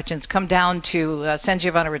 the Capuchins, come down to San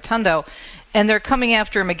Giovanni Rotondo, and they're coming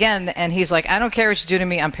after him again. And he's like, "I don't care what you do to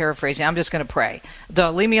me." I'm paraphrasing. "I'm just going to pray.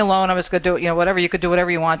 Leave me alone. I'm just going to do whatever you could do,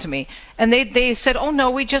 whatever you want to me." And they said, "Oh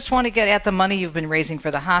no, we just want to get at the money you've been raising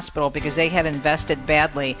for the hospital," because they had invested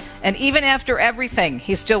badly. And even after everything,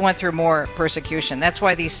 he still went through more persecution. That's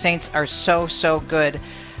why these saints are so good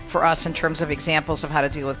for us in terms of examples of how to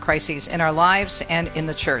deal with crises in our lives and in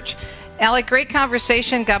the church. Alec, great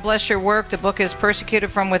conversation. God bless your work. The book is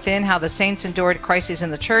Persecuted from Within, How the Saints Endured Crises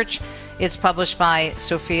in the Church. It's published by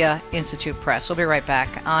Sophia Institute Press. We'll be right back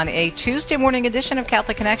on a Tuesday morning edition of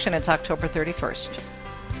Catholic Connection. It's October 31st.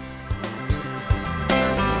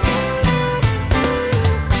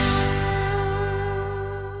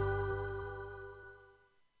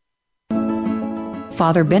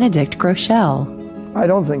 Father Benedict Groeschel. I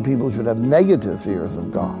don't think people should have negative fears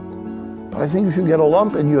of God. But I think you should get a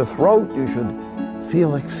lump in your throat. You should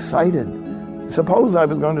feel excited. Suppose I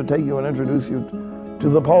was going to take you and introduce you to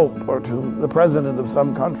the Pope or to the President of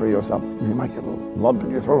some country or something. You might get a lump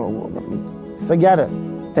in your throat. Forget it.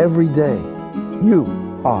 Every day, you,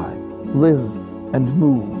 I, live and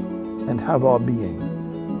move and have our being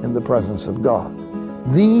in the presence of God.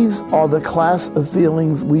 These are the class of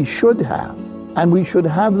feelings we should have, and we should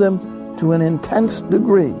have them to an intense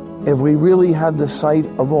degree if we really had the sight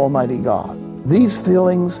of Almighty God. These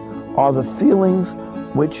feelings are the feelings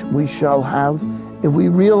which we shall have if we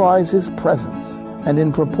realize His presence, and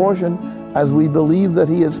in proportion as we believe that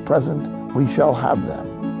He is present, we shall have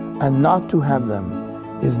them. And not to have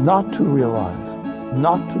them is not to realize,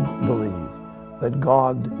 not to believe that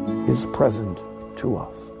God is present to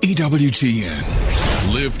us.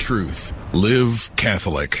 EWTN. Live truth. Live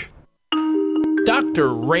Catholic.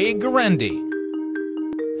 Dr. Ray Guarendi.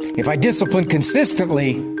 If I disciplined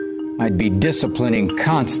consistently, I'd be disciplining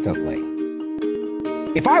constantly.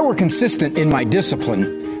 If I were consistent in my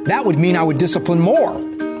discipline, that would mean I would discipline more,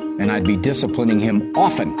 and I'd be disciplining him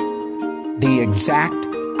often. The exact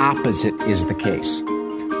opposite is the case.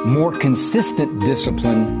 More consistent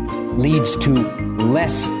discipline leads to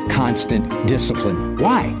less constant discipline.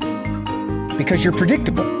 Why? Because you're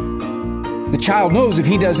predictable. The child knows if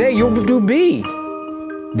he does A, you'll do B.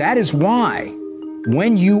 That is why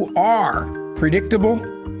when you are predictable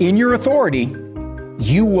in your authority,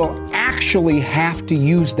 you will actually have to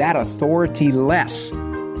use that authority less.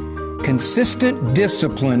 Consistent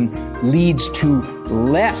discipline leads to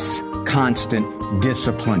less constant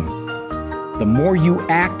discipline. The more you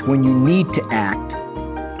act when you need to act,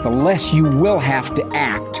 the less you will have to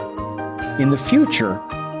act in the future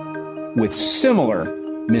with similar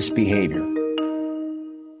misbehavior.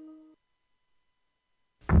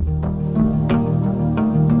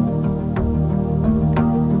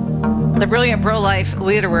 The brilliant pro-life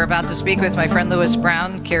leader we're about to speak with, my friend Lewis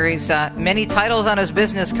Brown, carries many titles on his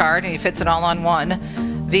business card, and he fits it all on one.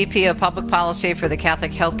 VP of Public Policy for the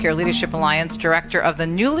Catholic Healthcare Leadership Alliance, Director of the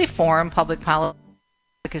newly formed Public Policy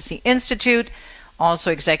Advocacy Institute,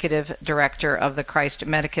 also Executive Director of the Christ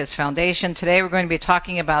Medicus Foundation. Today we're going to be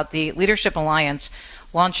talking about the Leadership Alliance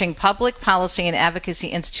launching Public Policy and Advocacy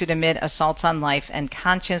Institute amid assaults on life and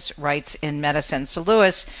conscience rights in medicine. So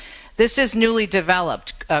Lewis, This is newly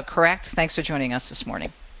developed, correct? Thanks for joining us this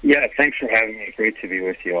morning. Yeah, thanks for having me. Great to be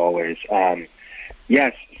with you always.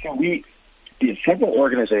 Yes, so several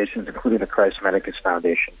organizations, including the Christ Medicus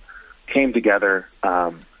Foundation, came together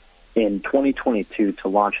in 2022 to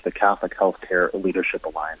launch the Catholic Healthcare Leadership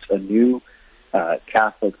Alliance, a new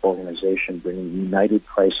Catholic organization bringing united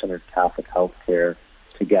Christ-centered Catholic healthcare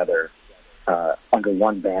together under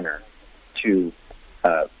one banner to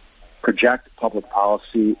project public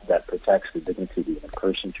policy that protects the dignity of the human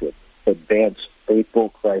person, to advance faithful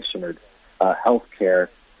Christ-centered healthcare,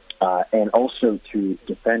 and also to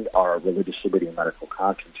defend our religious liberty and medical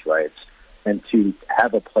conscience rights, and to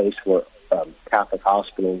have a place where Catholic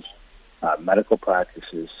hospitals, medical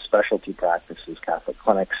practices, specialty practices, Catholic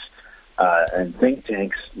clinics, and think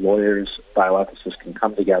tanks, lawyers, bioethicists can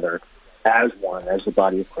come together as one, as the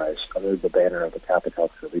body of Christ, under the banner of the Catholic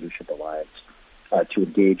Healthcare Leadership Alliance, to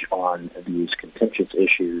engage on these contentious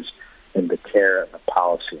issues in the care and the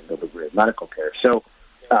policy and delivery of medical care. So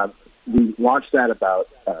we launched that about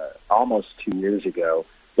almost 2 years ago.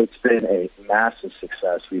 It's been a massive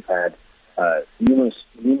success. We've had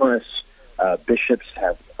numerous bishops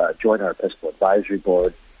have joined our Episcopal Advisory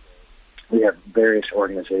Board. We have various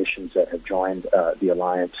organizations that have joined the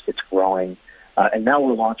Alliance. It's growing. And now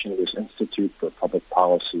we're launching this Institute for Public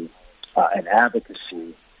Policy and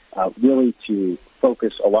Advocacy, really to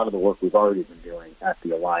focus a lot of the work we've already been doing at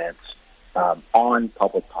the Alliance on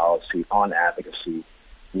public policy, on advocacy.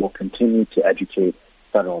 We'll continue to educate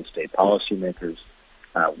federal and state policymakers.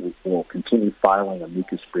 We'll continue filing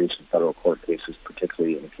amicus briefs in federal court cases,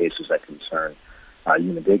 particularly in the cases that concern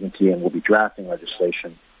human dignity, and we'll be drafting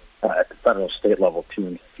legislation at the federal state level to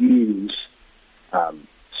infuse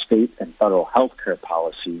state and federal health care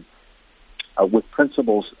policy with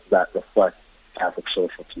principles that reflect Catholic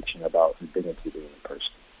social teaching about the dignity of the human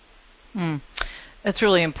person. That's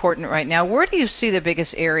really important right now. Where do you see the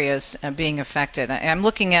biggest areas being affected? I'm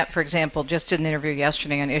looking at, for example, just did an interview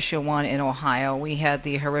yesterday on Issue 1 in Ohio. We had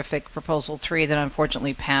the horrific Proposal 3 that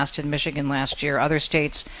unfortunately passed in Michigan last year. Other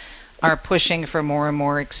states are pushing for more and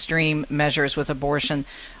more extreme measures with abortion.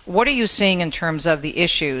 What are you seeing in terms of the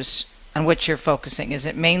issues on which you're focusing? Is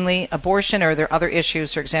it mainly abortion, or are there other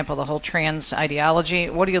issues, for example, the whole trans ideology?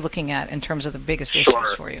 What are you looking at in terms of the biggest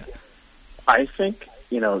issues for you? I think,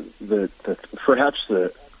 perhaps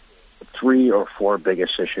the 3 or 4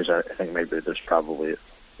 biggest issues, I think maybe there's probably,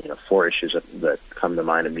 4 issues that come to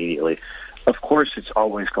mind immediately. Of course, it's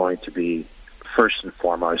always going to be, first and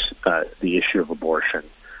foremost, the issue of abortion,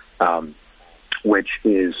 which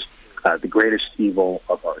is the greatest evil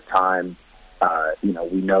of our time.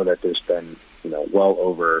 We know that there's been, well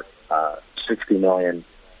over 60 million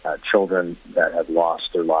children that have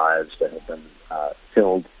lost their lives, that have been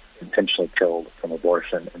intentionally killed from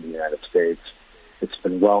abortion in the United States. It's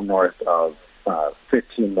been well north of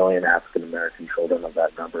 15 million African American children of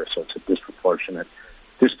that number, so it's a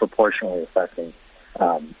disproportionately affecting,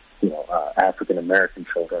 African American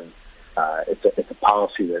children. It's a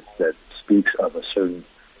policy that speaks of a certain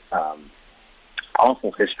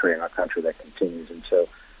awful history in our country that continues, and so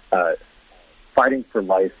fighting for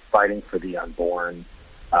life, fighting for the unborn,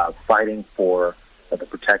 fighting for the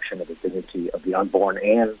protection of the dignity of the unborn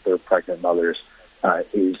and their pregnant mothers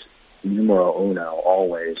is numero uno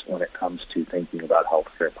always when it comes to thinking about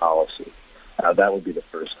healthcare policy. That would be the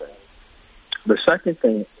first thing. The second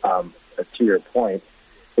thing, to your point,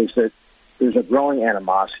 is that there's a growing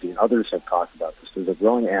animosity, and others have talked about this. There's a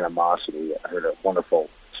growing animosity. I heard a wonderful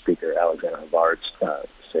speaker, Alexander Havard,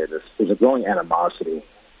 say this. There's a growing animosity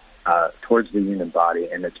towards the human body,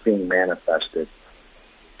 and it's being manifested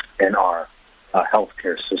in our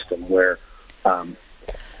healthcare system, where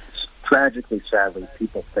tragically, sadly,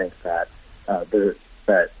 people think that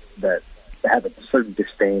that have a certain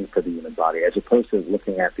disdain for the human body, as opposed to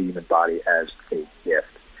looking at the human body as a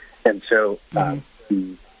gift. And so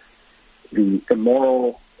the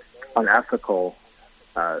immoral, unethical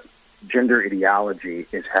gender ideology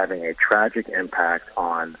is having a tragic impact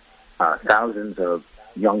on thousands of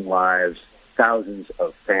young lives, thousands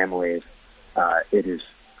of families.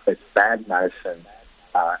 It's bad medicine,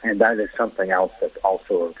 and that is something else that's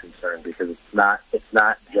also a concern, because it's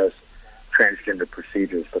not just transgender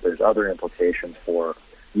procedures, but there's other implications for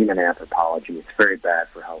human anthropology. It's very bad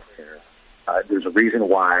for healthcare. There's a reason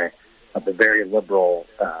why the very liberal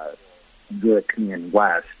European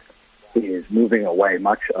West is moving away.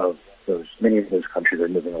 Many of those countries are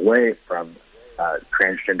moving away from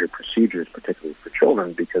transgender procedures, particularly for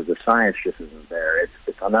children, because the science just isn't there.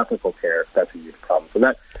 It's unethical care. That's a huge problem. So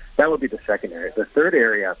that would be the second area. The third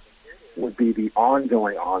area would be the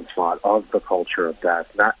ongoing onslaught of the culture of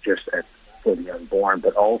death, not just at for the unborn,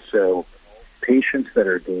 but also patients that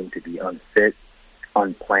are deemed to be unfit,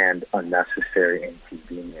 unplanned, unnecessary,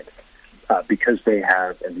 inconvenient, because they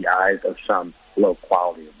have, in the eyes of some, low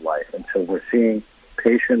quality of life. And so we're seeing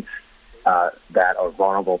patients that are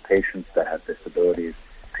vulnerable, patients that have disabilities,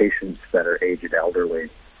 patients that are aged elderly,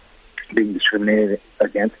 being discriminated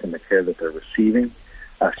against in the care that they're receiving.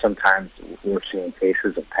 Sometimes we're seeing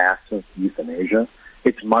cases of passive euthanasia.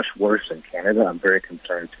 It's much worse in Canada. I'm very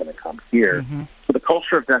concerned it's going to come here. Mm-hmm. So the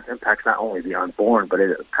culture of death impacts not only the unborn, but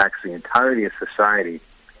it impacts the entirety of society,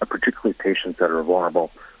 particularly patients that are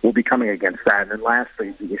vulnerable. We'll be coming against that. And then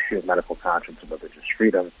lastly, the issue of medical conscience and religious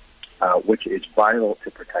freedom, which is vital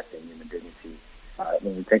to protecting human dignity.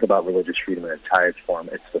 When we think about religious freedom in its highest form,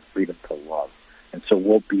 it's the freedom to love. And so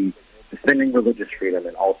we'll be defending religious freedom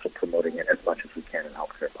and also promoting it as much as we can in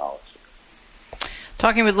healthcare policy.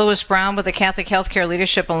 Talking with Louis Brown with the Catholic Healthcare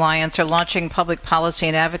Leadership Alliance, are launching Public Policy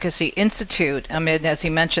and Advocacy Institute amid, as he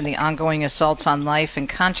mentioned, the ongoing assaults on life and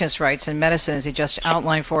conscience rights in medicine, as he just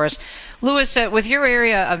outlined for us. Louis, with your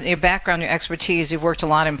area of your background, your expertise, you've worked a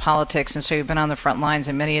lot in politics, and so you've been on the front lines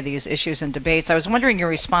in many of these issues and debates. I was wondering your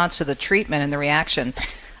response to the treatment and the reaction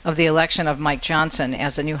of the election of Mike Johnson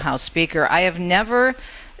as a new House Speaker. I have never...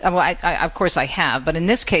 Well, I of course I have, but in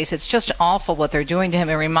this case, it's just awful what they're doing to him.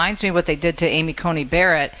 It reminds me of what they did to Amy Coney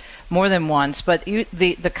Barrett more than once. But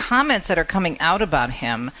the comments that are coming out about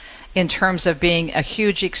him in terms of being a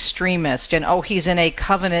huge extremist and, he's in a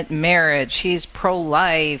covenant marriage, he's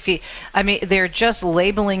pro-life. They're just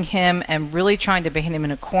labeling him and really trying to paint him in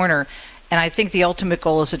a corner. And I think the ultimate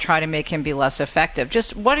goal is to try to make him be less effective.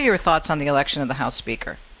 Just what are your thoughts on the election of the House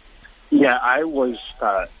Speaker? Yeah, I was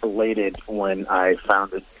elated when I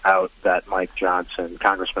found out that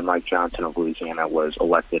Congressman Mike Johnson of Louisiana, was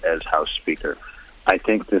elected as House Speaker. I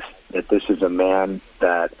think that this is a man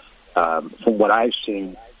that, from what I've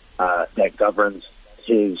seen, that governs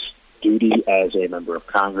his duty as a member of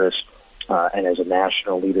Congress and as a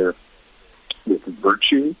national leader with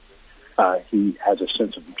virtue. He has a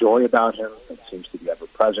sense of joy about him that seems to be ever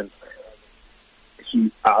present. He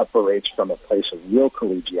operates from a place of real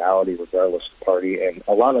collegiality regardless of party, and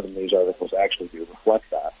a lot of the news articles actually do reflect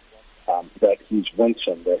that, that he's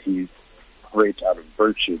winsome, that he operates out of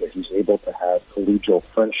virtue, that he's able to have collegial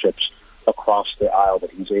friendships across the aisle,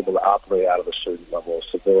 that he's able to operate out of a certain level of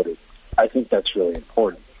civility. I think that's really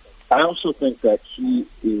important. I also think that he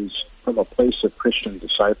is, from a place of Christian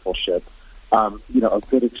discipleship, a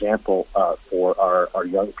good example for our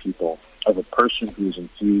young people of a person who's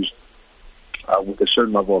infused with a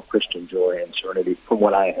certain level of Christian joy and serenity from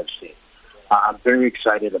what I have seen. I'm very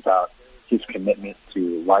excited about his commitment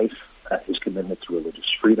to life, his commitment to religious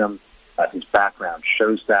freedom. His background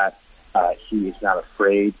shows that. He is not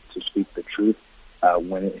afraid to speak the truth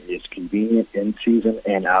when it is convenient in season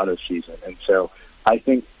and out of season. And so I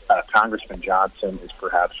think Congressman Johnson is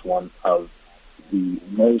perhaps one of the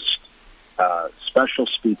most special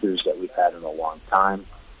speakers that we've had in a long time.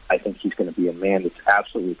 I think he's going to be a man that's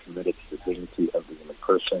absolutely committed to the dignity of the human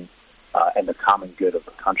person and the common good of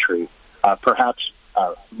the country, perhaps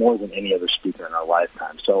more than any other speaker in our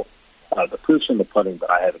lifetime. So the proof's in the pudding,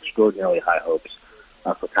 but I have extraordinarily high hopes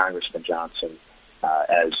for Congressman Johnson,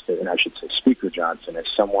 and I should say Speaker Johnson, as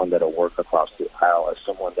someone that will work across the aisle, as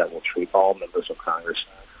someone that will treat all members of Congress,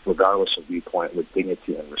 regardless of viewpoint, with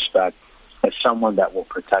dignity and respect, as someone that will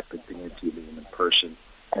protect the dignity of the human person,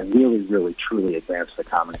 and really, really, truly advance the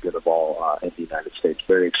common good of all in the United States.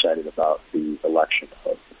 Very excited about the election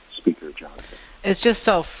of Speaker Johnson. It's just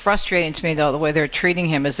so frustrating to me, though, the way they're treating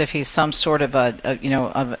him as if he's some sort of an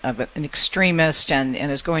extremist and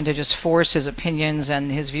is going to just force his opinions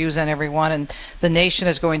and his views on everyone, and the nation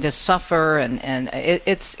is going to suffer. And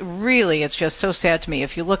it's just so sad to me.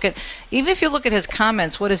 If you look at his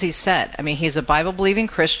comments, what has he said? I mean, he's a Bible-believing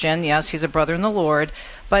Christian. Yes, he's a brother in the Lord.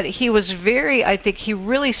 But he was I think he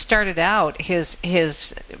really started out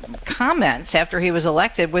his comments after he was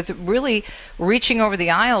elected with really reaching over the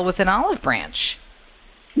aisle with an olive branch.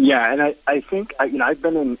 Yeah, and I think, I've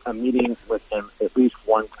been in a meeting with him at least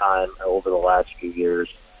one time over the last few years.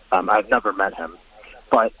 I've never met him.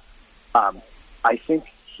 But I think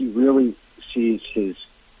he really sees his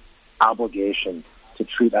obligation to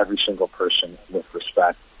treat every single person with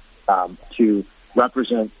respect, to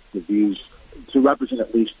represent the views, to represent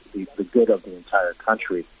at least the good of the entire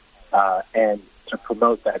country, and to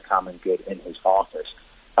promote that common good in his office.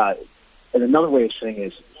 And another way of saying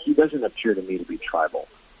is he doesn't appear to me to be tribal,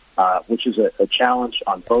 which is a challenge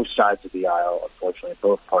on both sides of the aisle, unfortunately,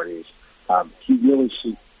 both parties. He really,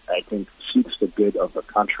 seeks the good of the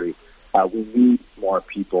country. We need more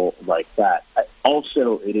people like that.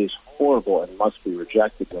 Also, it is horrible and must be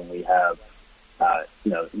rejected when we have,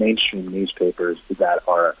 mainstream newspapers that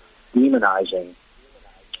are demonizing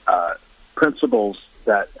principles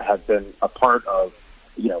that have been a part of,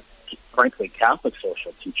 frankly, Catholic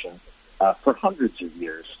social teaching for hundreds of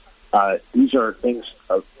years. These are things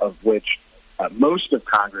of which most of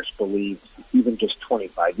Congress believed even just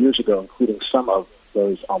 25 years ago, including some of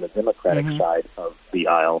those on the Democratic side of the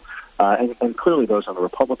aisle, and clearly those on the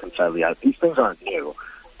Republican side of the aisle. These things aren't new,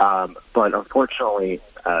 but unfortunately,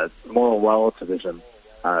 moral relativism,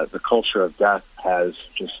 the culture of death, has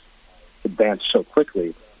just advanced so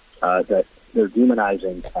quickly that they're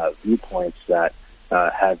demonizing viewpoints that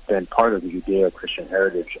have been part of the Judeo-Christian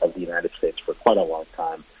heritage of the United States for quite a long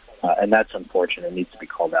time, and that's unfortunate. It needs to be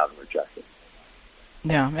called out and rejected.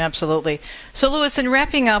 Yeah, absolutely. So, Louis, in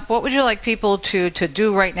wrapping up, what would you like people to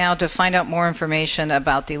do right now to find out more information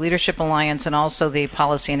about the Leadership Alliance and also the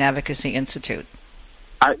Policy and Advocacy Institute?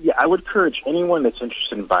 I would encourage anyone that's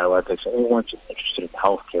interested in bioethics, anyone that's interested in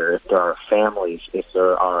healthcare, if there are families, if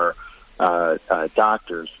there are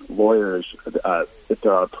doctors, lawyers, if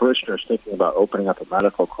there are parishioners thinking about opening up a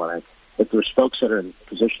medical clinic, if there's folks that are in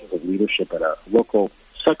positions of leadership at a local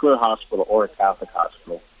secular hospital or a Catholic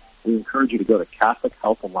hospital, we encourage you to go to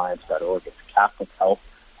CatholicHealthAlliance.org. It's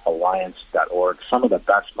CatholicHealthAlliance.org. Some of the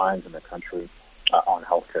best minds in the country on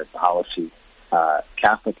healthcare policy.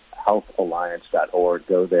 CatholicHealthAlliance.org.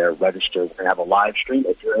 Go there, register. We're going to have a live stream.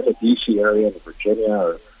 If you're in the D.C. area, in Virginia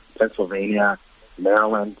or Pennsylvania,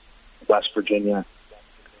 Maryland, West Virginia,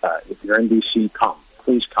 if you're in D.C., come.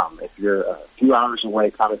 Please come. If you're a few hours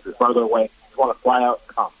away, come. If you're further away, if you want to fly out,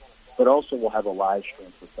 come. But also we'll have a live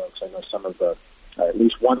stream for folks. I know some of the at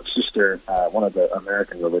least one sister, one of the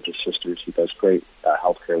American religious sisters who does great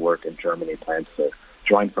healthcare work in Germany, plans to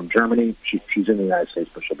join from Germany. She's in the United States,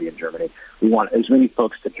 but she'll be in Germany. We want as many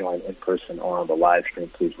folks to join in person or on the live stream.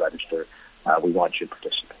 Please register. We want you to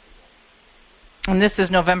participate. And this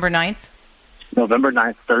is November 9th? November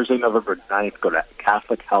 9th, Thursday, November 9th. Go to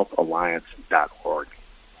CatholicHealthAlliance.org.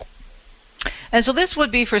 And so this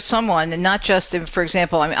would be for someone, and not just, for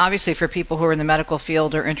example, I mean, obviously for people who are in the medical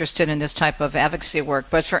field or interested in this type of advocacy work,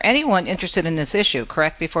 but for anyone interested in this issue,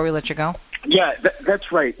 correct, before we let you go? Yeah,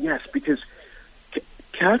 that's right, yes, because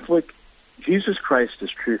Jesus Christ is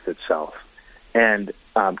truth itself, and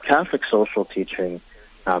Catholic social teaching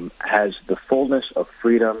has the fullness of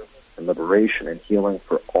freedom and liberation and healing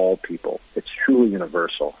for all people. It's truly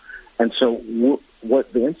universal. And so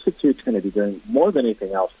what the Institute's going to be doing more than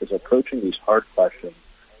anything else is approaching these hard questions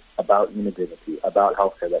about human dignity, about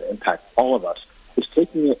healthcare that impact all of us, is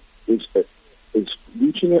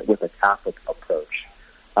reaching it with a Catholic approach,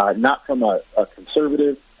 not from a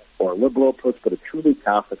conservative or a liberal approach, but a truly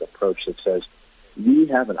Catholic approach that says we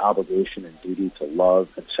have an obligation and duty to love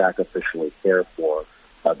and sacrificially care for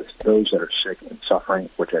those that are sick and suffering,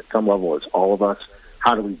 which at some level is all of us.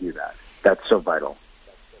 How do we do that? That's so vital.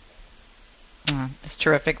 It's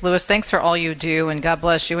terrific. Louis, thanks for all you do, and God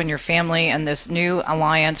bless you and your family and this new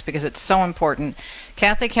alliance, because it's so important.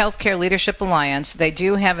 Catholic Healthcare Leadership Alliance, they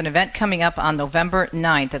do have an event coming up on November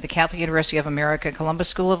 9th at the Catholic University of America, Columbus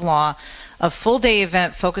School of Law, a full-day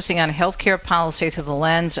event focusing on healthcare policy through the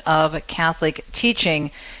lens of Catholic teaching.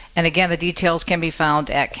 And again, the details can be found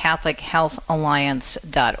at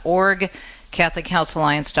CatholicHealthAlliance.org.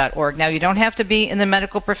 CatholicHealthAlliance.org. Now, you don't have to be in the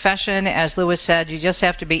medical profession, as Louis said. You just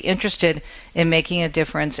have to be interested in making a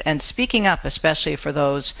difference and speaking up, especially for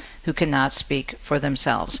those who cannot speak for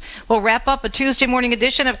themselves. We'll wrap up a Tuesday morning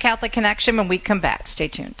edition of Catholic Connection when we come back. Stay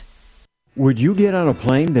tuned. Would you get on a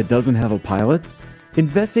plane that doesn't have a pilot?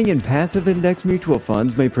 Investing in passive index mutual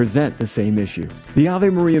funds may present the same issue. The Ave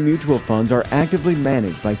Maria mutual funds are actively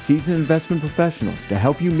managed by seasoned investment professionals to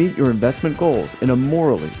help you meet your investment goals in a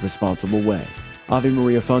morally responsible way. Ave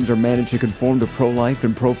Maria funds are managed to conform to pro-life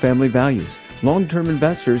and pro-family values. Long-term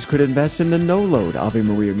investors could invest in the no-load Ave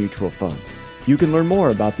Maria mutual funds. You can learn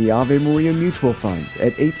more about the Ave Maria mutual funds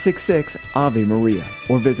at 866-AVE-MARIA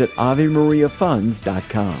or visit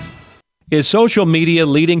AveMariaFunds.com. Is social media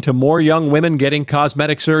leading to more young women getting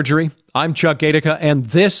cosmetic surgery? I'm Chuck Gatica, and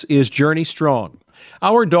this is Journey Strong.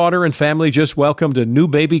 Our daughter and family just welcomed a new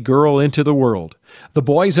baby girl into the world. The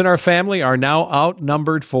boys in our family are now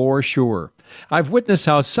outnumbered for sure. I've witnessed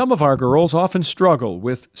how some of our girls often struggle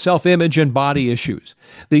with self-image and body issues.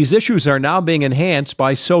 These issues are now being enhanced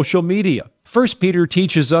by social media. 1 Peter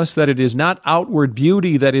teaches us that it is not outward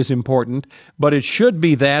beauty that is important, but it should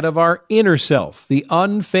be that of our inner self, the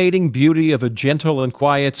unfading beauty of a gentle and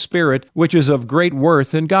quiet spirit, which is of great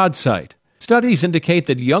worth in God's sight. Studies indicate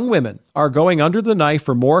that young women are going under the knife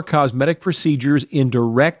for more cosmetic procedures in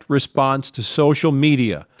direct response to social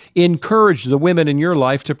media. Encourage the women in your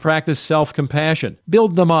life to practice self-compassion.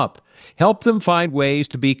 Build them up. Help them find ways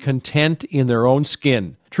to be content in their own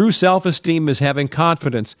skin. True self-esteem is having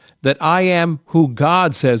confidence that I am who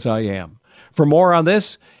God says I am. For more on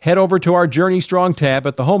this, head over to our Journey Strong tab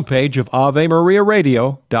at the homepage of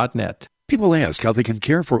AveMariaRadio.net. People ask how they can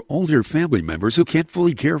care for older family members who can't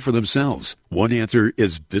fully care for themselves. One answer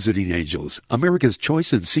is Visiting Angels, America's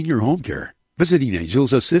choice in senior home care. Visiting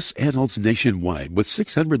Angels assists adults nationwide with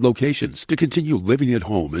 600 locations to continue living at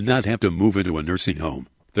home and not have to move into a nursing home.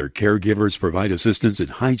 Their caregivers provide assistance in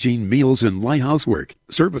hygiene, meals, and light housework.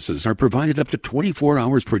 Services are provided up to 24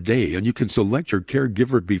 hours per day, and you can select your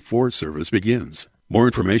caregiver before service begins. More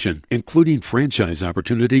information, including franchise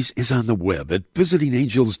opportunities, is on the web at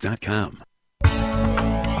visitingangels.com.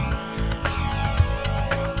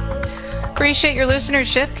 Appreciate your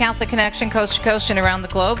listenership. Catholic Connection, coast to coast and around the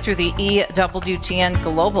globe through the EWTN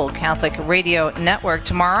Global Catholic Radio Network.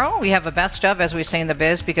 Tomorrow, we have a best of, as we say in the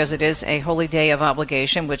biz, because it is a holy day of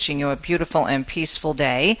obligation, wishing you a beautiful and peaceful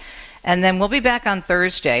day. And then we'll be back on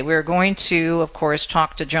Thursday. We're going to, of course,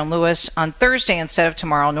 talk to Joan Lewis on Thursday instead of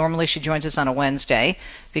tomorrow. Normally she joins us on a Wednesday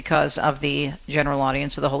because of the general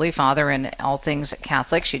audience of the Holy Father and all things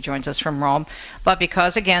Catholic. She joins us from Rome. But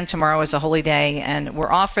because, again, tomorrow is a holy day and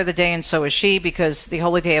we're off for the day, and so is she, because the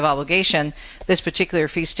Holy Day of Obligation, this particular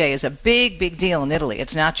feast day, is a big, big deal in Italy.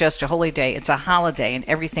 It's not just a holy day, it's a holiday, and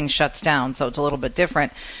everything shuts down, so it's a little bit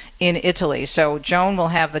different in Italy. So Joan will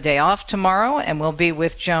have the day off tomorrow, and we'll be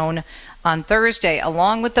with Joan on Thursday,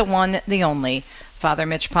 along with the one, the only, Father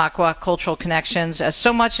Mitch Pacwa, Cultural Connections.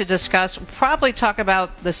 So much to discuss. We'll probably talk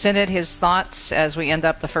about the Synod, his thoughts, as we end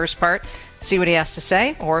up the first part, see what he has to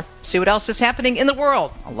say, or see what else is happening in the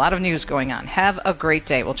world. A lot of news going on. Have a great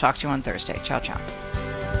day. We'll talk to you on Thursday. Ciao, ciao.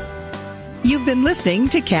 You've been listening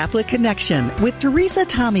to Catholic Connection with Teresa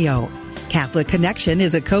Tomeo. Catholic Connection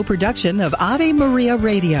is a co-production of Ave Maria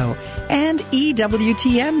Radio and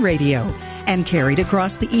EWTN Radio, and carried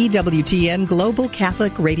across the EWTN Global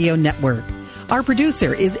Catholic Radio Network. Our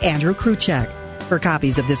producer is Andrew Kruchek. For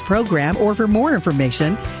copies of this program or for more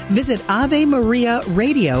information, visit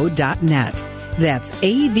AveMariaRadio.net. That's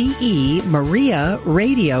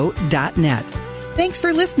AVEMariaRadio.net. Thanks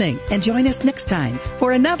for listening, and join us next time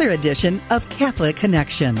for another edition of Catholic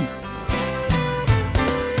Connection.